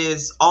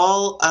is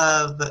all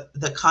of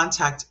the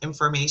contact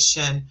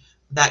information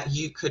that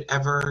you could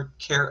ever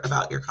care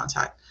about your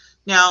contact.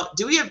 Now,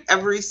 do we have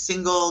every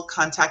single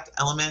contact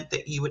element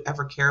that you would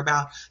ever care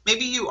about?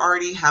 Maybe you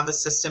already have a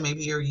system.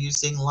 Maybe you're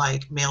using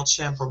like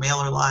MailChimp or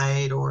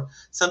MailerLite or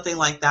something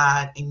like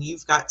that, and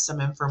you've got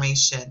some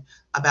information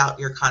about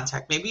your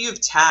contact. Maybe you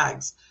have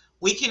tags.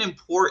 We can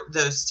import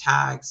those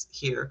tags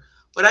here.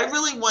 What I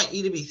really want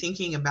you to be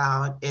thinking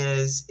about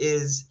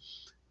is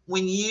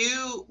when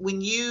you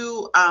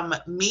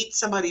meet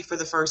somebody for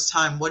the first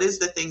time, what is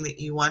the thing that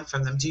you want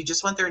from them? Do you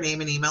just want their name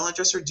and email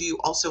address, or do you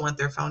also want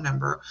their phone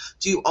number?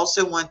 Do you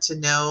also want to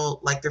know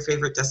like their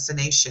favorite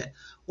destination?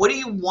 What do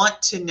you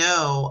want to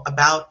know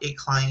about a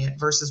client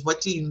versus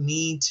what do you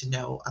need to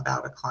know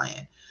about a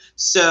client?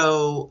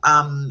 So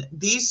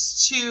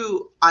these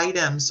two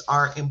items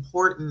are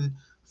important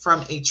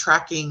from a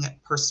tracking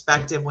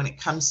perspective when it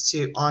comes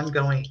to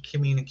ongoing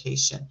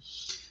communication.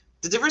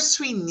 The difference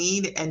between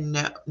need and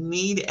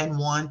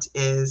want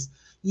is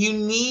you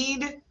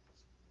need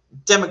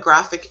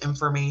demographic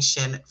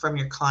information from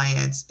your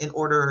clients in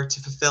order to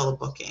fulfill a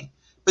booking.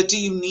 But do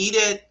you need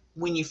it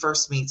when you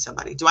first meet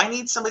somebody? Do I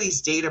need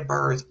somebody's date of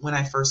birth when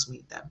I first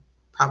meet them?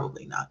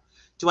 Probably not.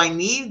 Do I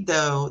need,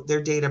 though,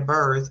 their date of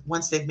birth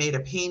once they've made a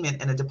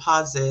payment and a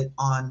deposit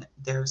on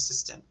their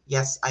system?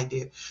 Yes, I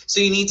do.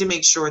 So you need to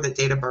make sure that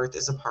date of birth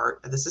is a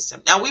part of the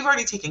system. Now, we've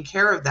already taken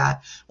care of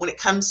that when it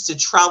comes to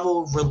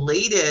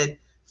travel-related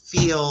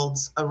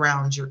fields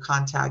around your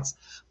contacts.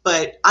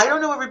 But I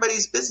don't know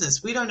everybody's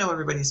business. We don't know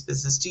everybody's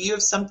business. Do you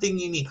have something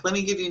unique? Let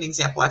me give you an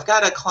example. I've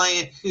got a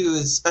client who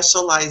is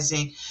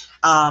specializing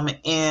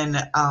in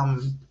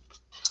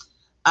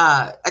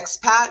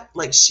expat,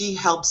 like she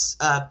helps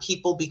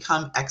people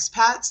become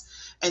expats.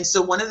 And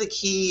so one of the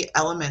key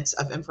elements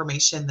of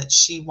information that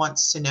she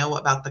wants to know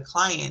about the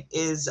client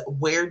is,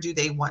 where do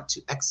they want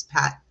to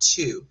expat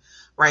to,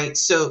 right?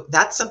 So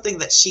that's something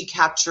that she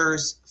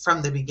captures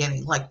from the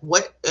beginning. Like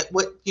what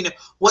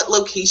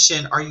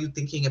location are you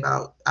thinking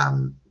about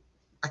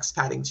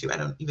expatting to? I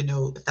don't even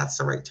know if that's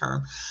the right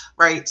term,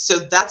 right? So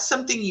that's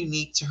something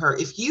unique to her.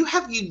 If you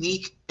have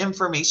unique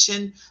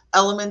information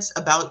elements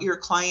about your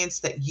clients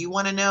that you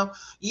want to know,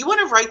 you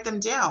want to write them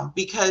down,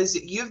 because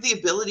you have the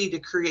ability to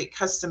create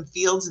custom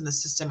fields in the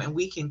system, and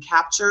we can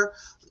capture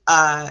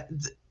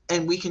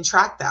and we can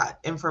track that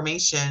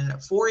information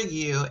for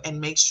you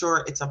and make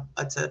sure it's an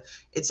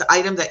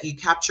item that you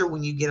capture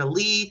when you get a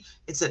lead.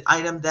 It's an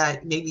item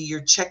that maybe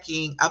you're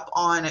checking up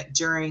on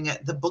during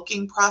the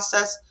booking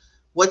process.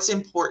 What's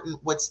important,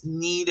 what's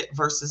need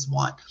versus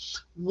want.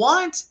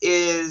 Want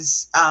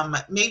is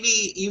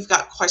maybe you've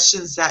got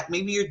questions that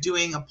maybe you're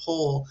doing a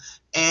poll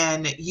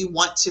and you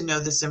want to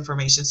know this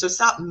information. So it's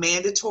not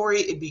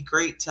mandatory. It'd be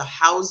great to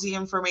house the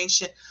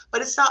information,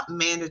 but it's not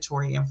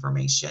mandatory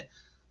information.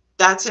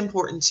 That's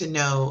important to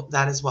know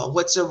that as well.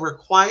 What's a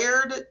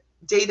required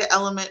data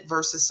element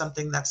versus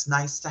something that's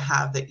nice to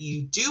have that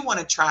you do want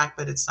to track,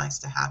 but it's nice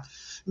to have.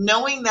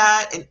 Knowing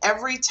that, and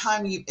every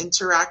time you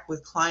interact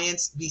with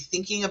clients, be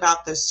thinking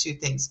about those two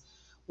things.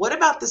 What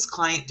about this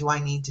client do I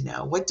need to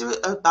know?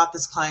 About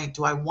this client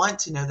do I want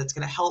to know that's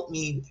going to help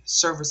me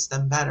service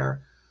them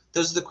better?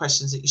 Those are the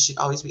questions that you should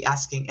always be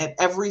asking at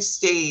every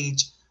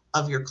stage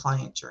of your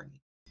client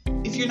journey.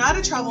 If you're not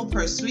a Travel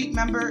Pro Suite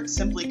member,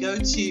 simply go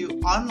to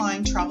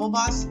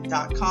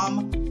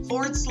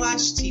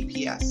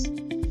onlinetravelboss.com/TPS.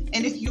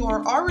 And if you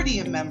are already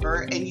a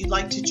member and you'd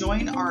like to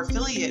join our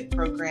affiliate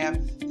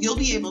program, you'll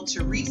be able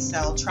to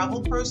resell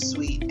Travel Pro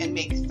Suite and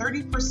make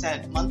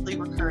 30% monthly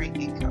recurring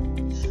income.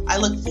 I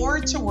look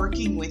forward to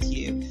working with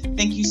you.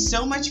 Thank you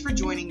so much for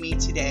joining me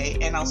today,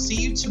 and I'll see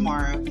you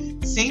tomorrow,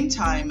 same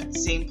time,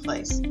 same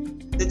place.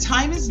 The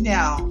time is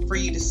now for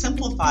you to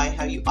simplify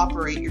how you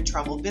operate your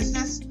travel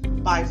business.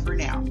 Bye for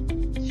now.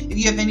 If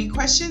you have any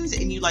questions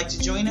and you'd like to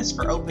join us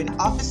for open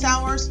office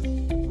hours,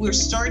 we're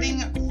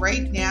starting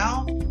right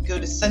now. Go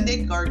to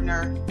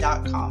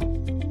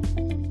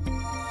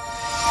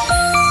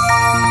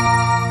sundaygardner.com.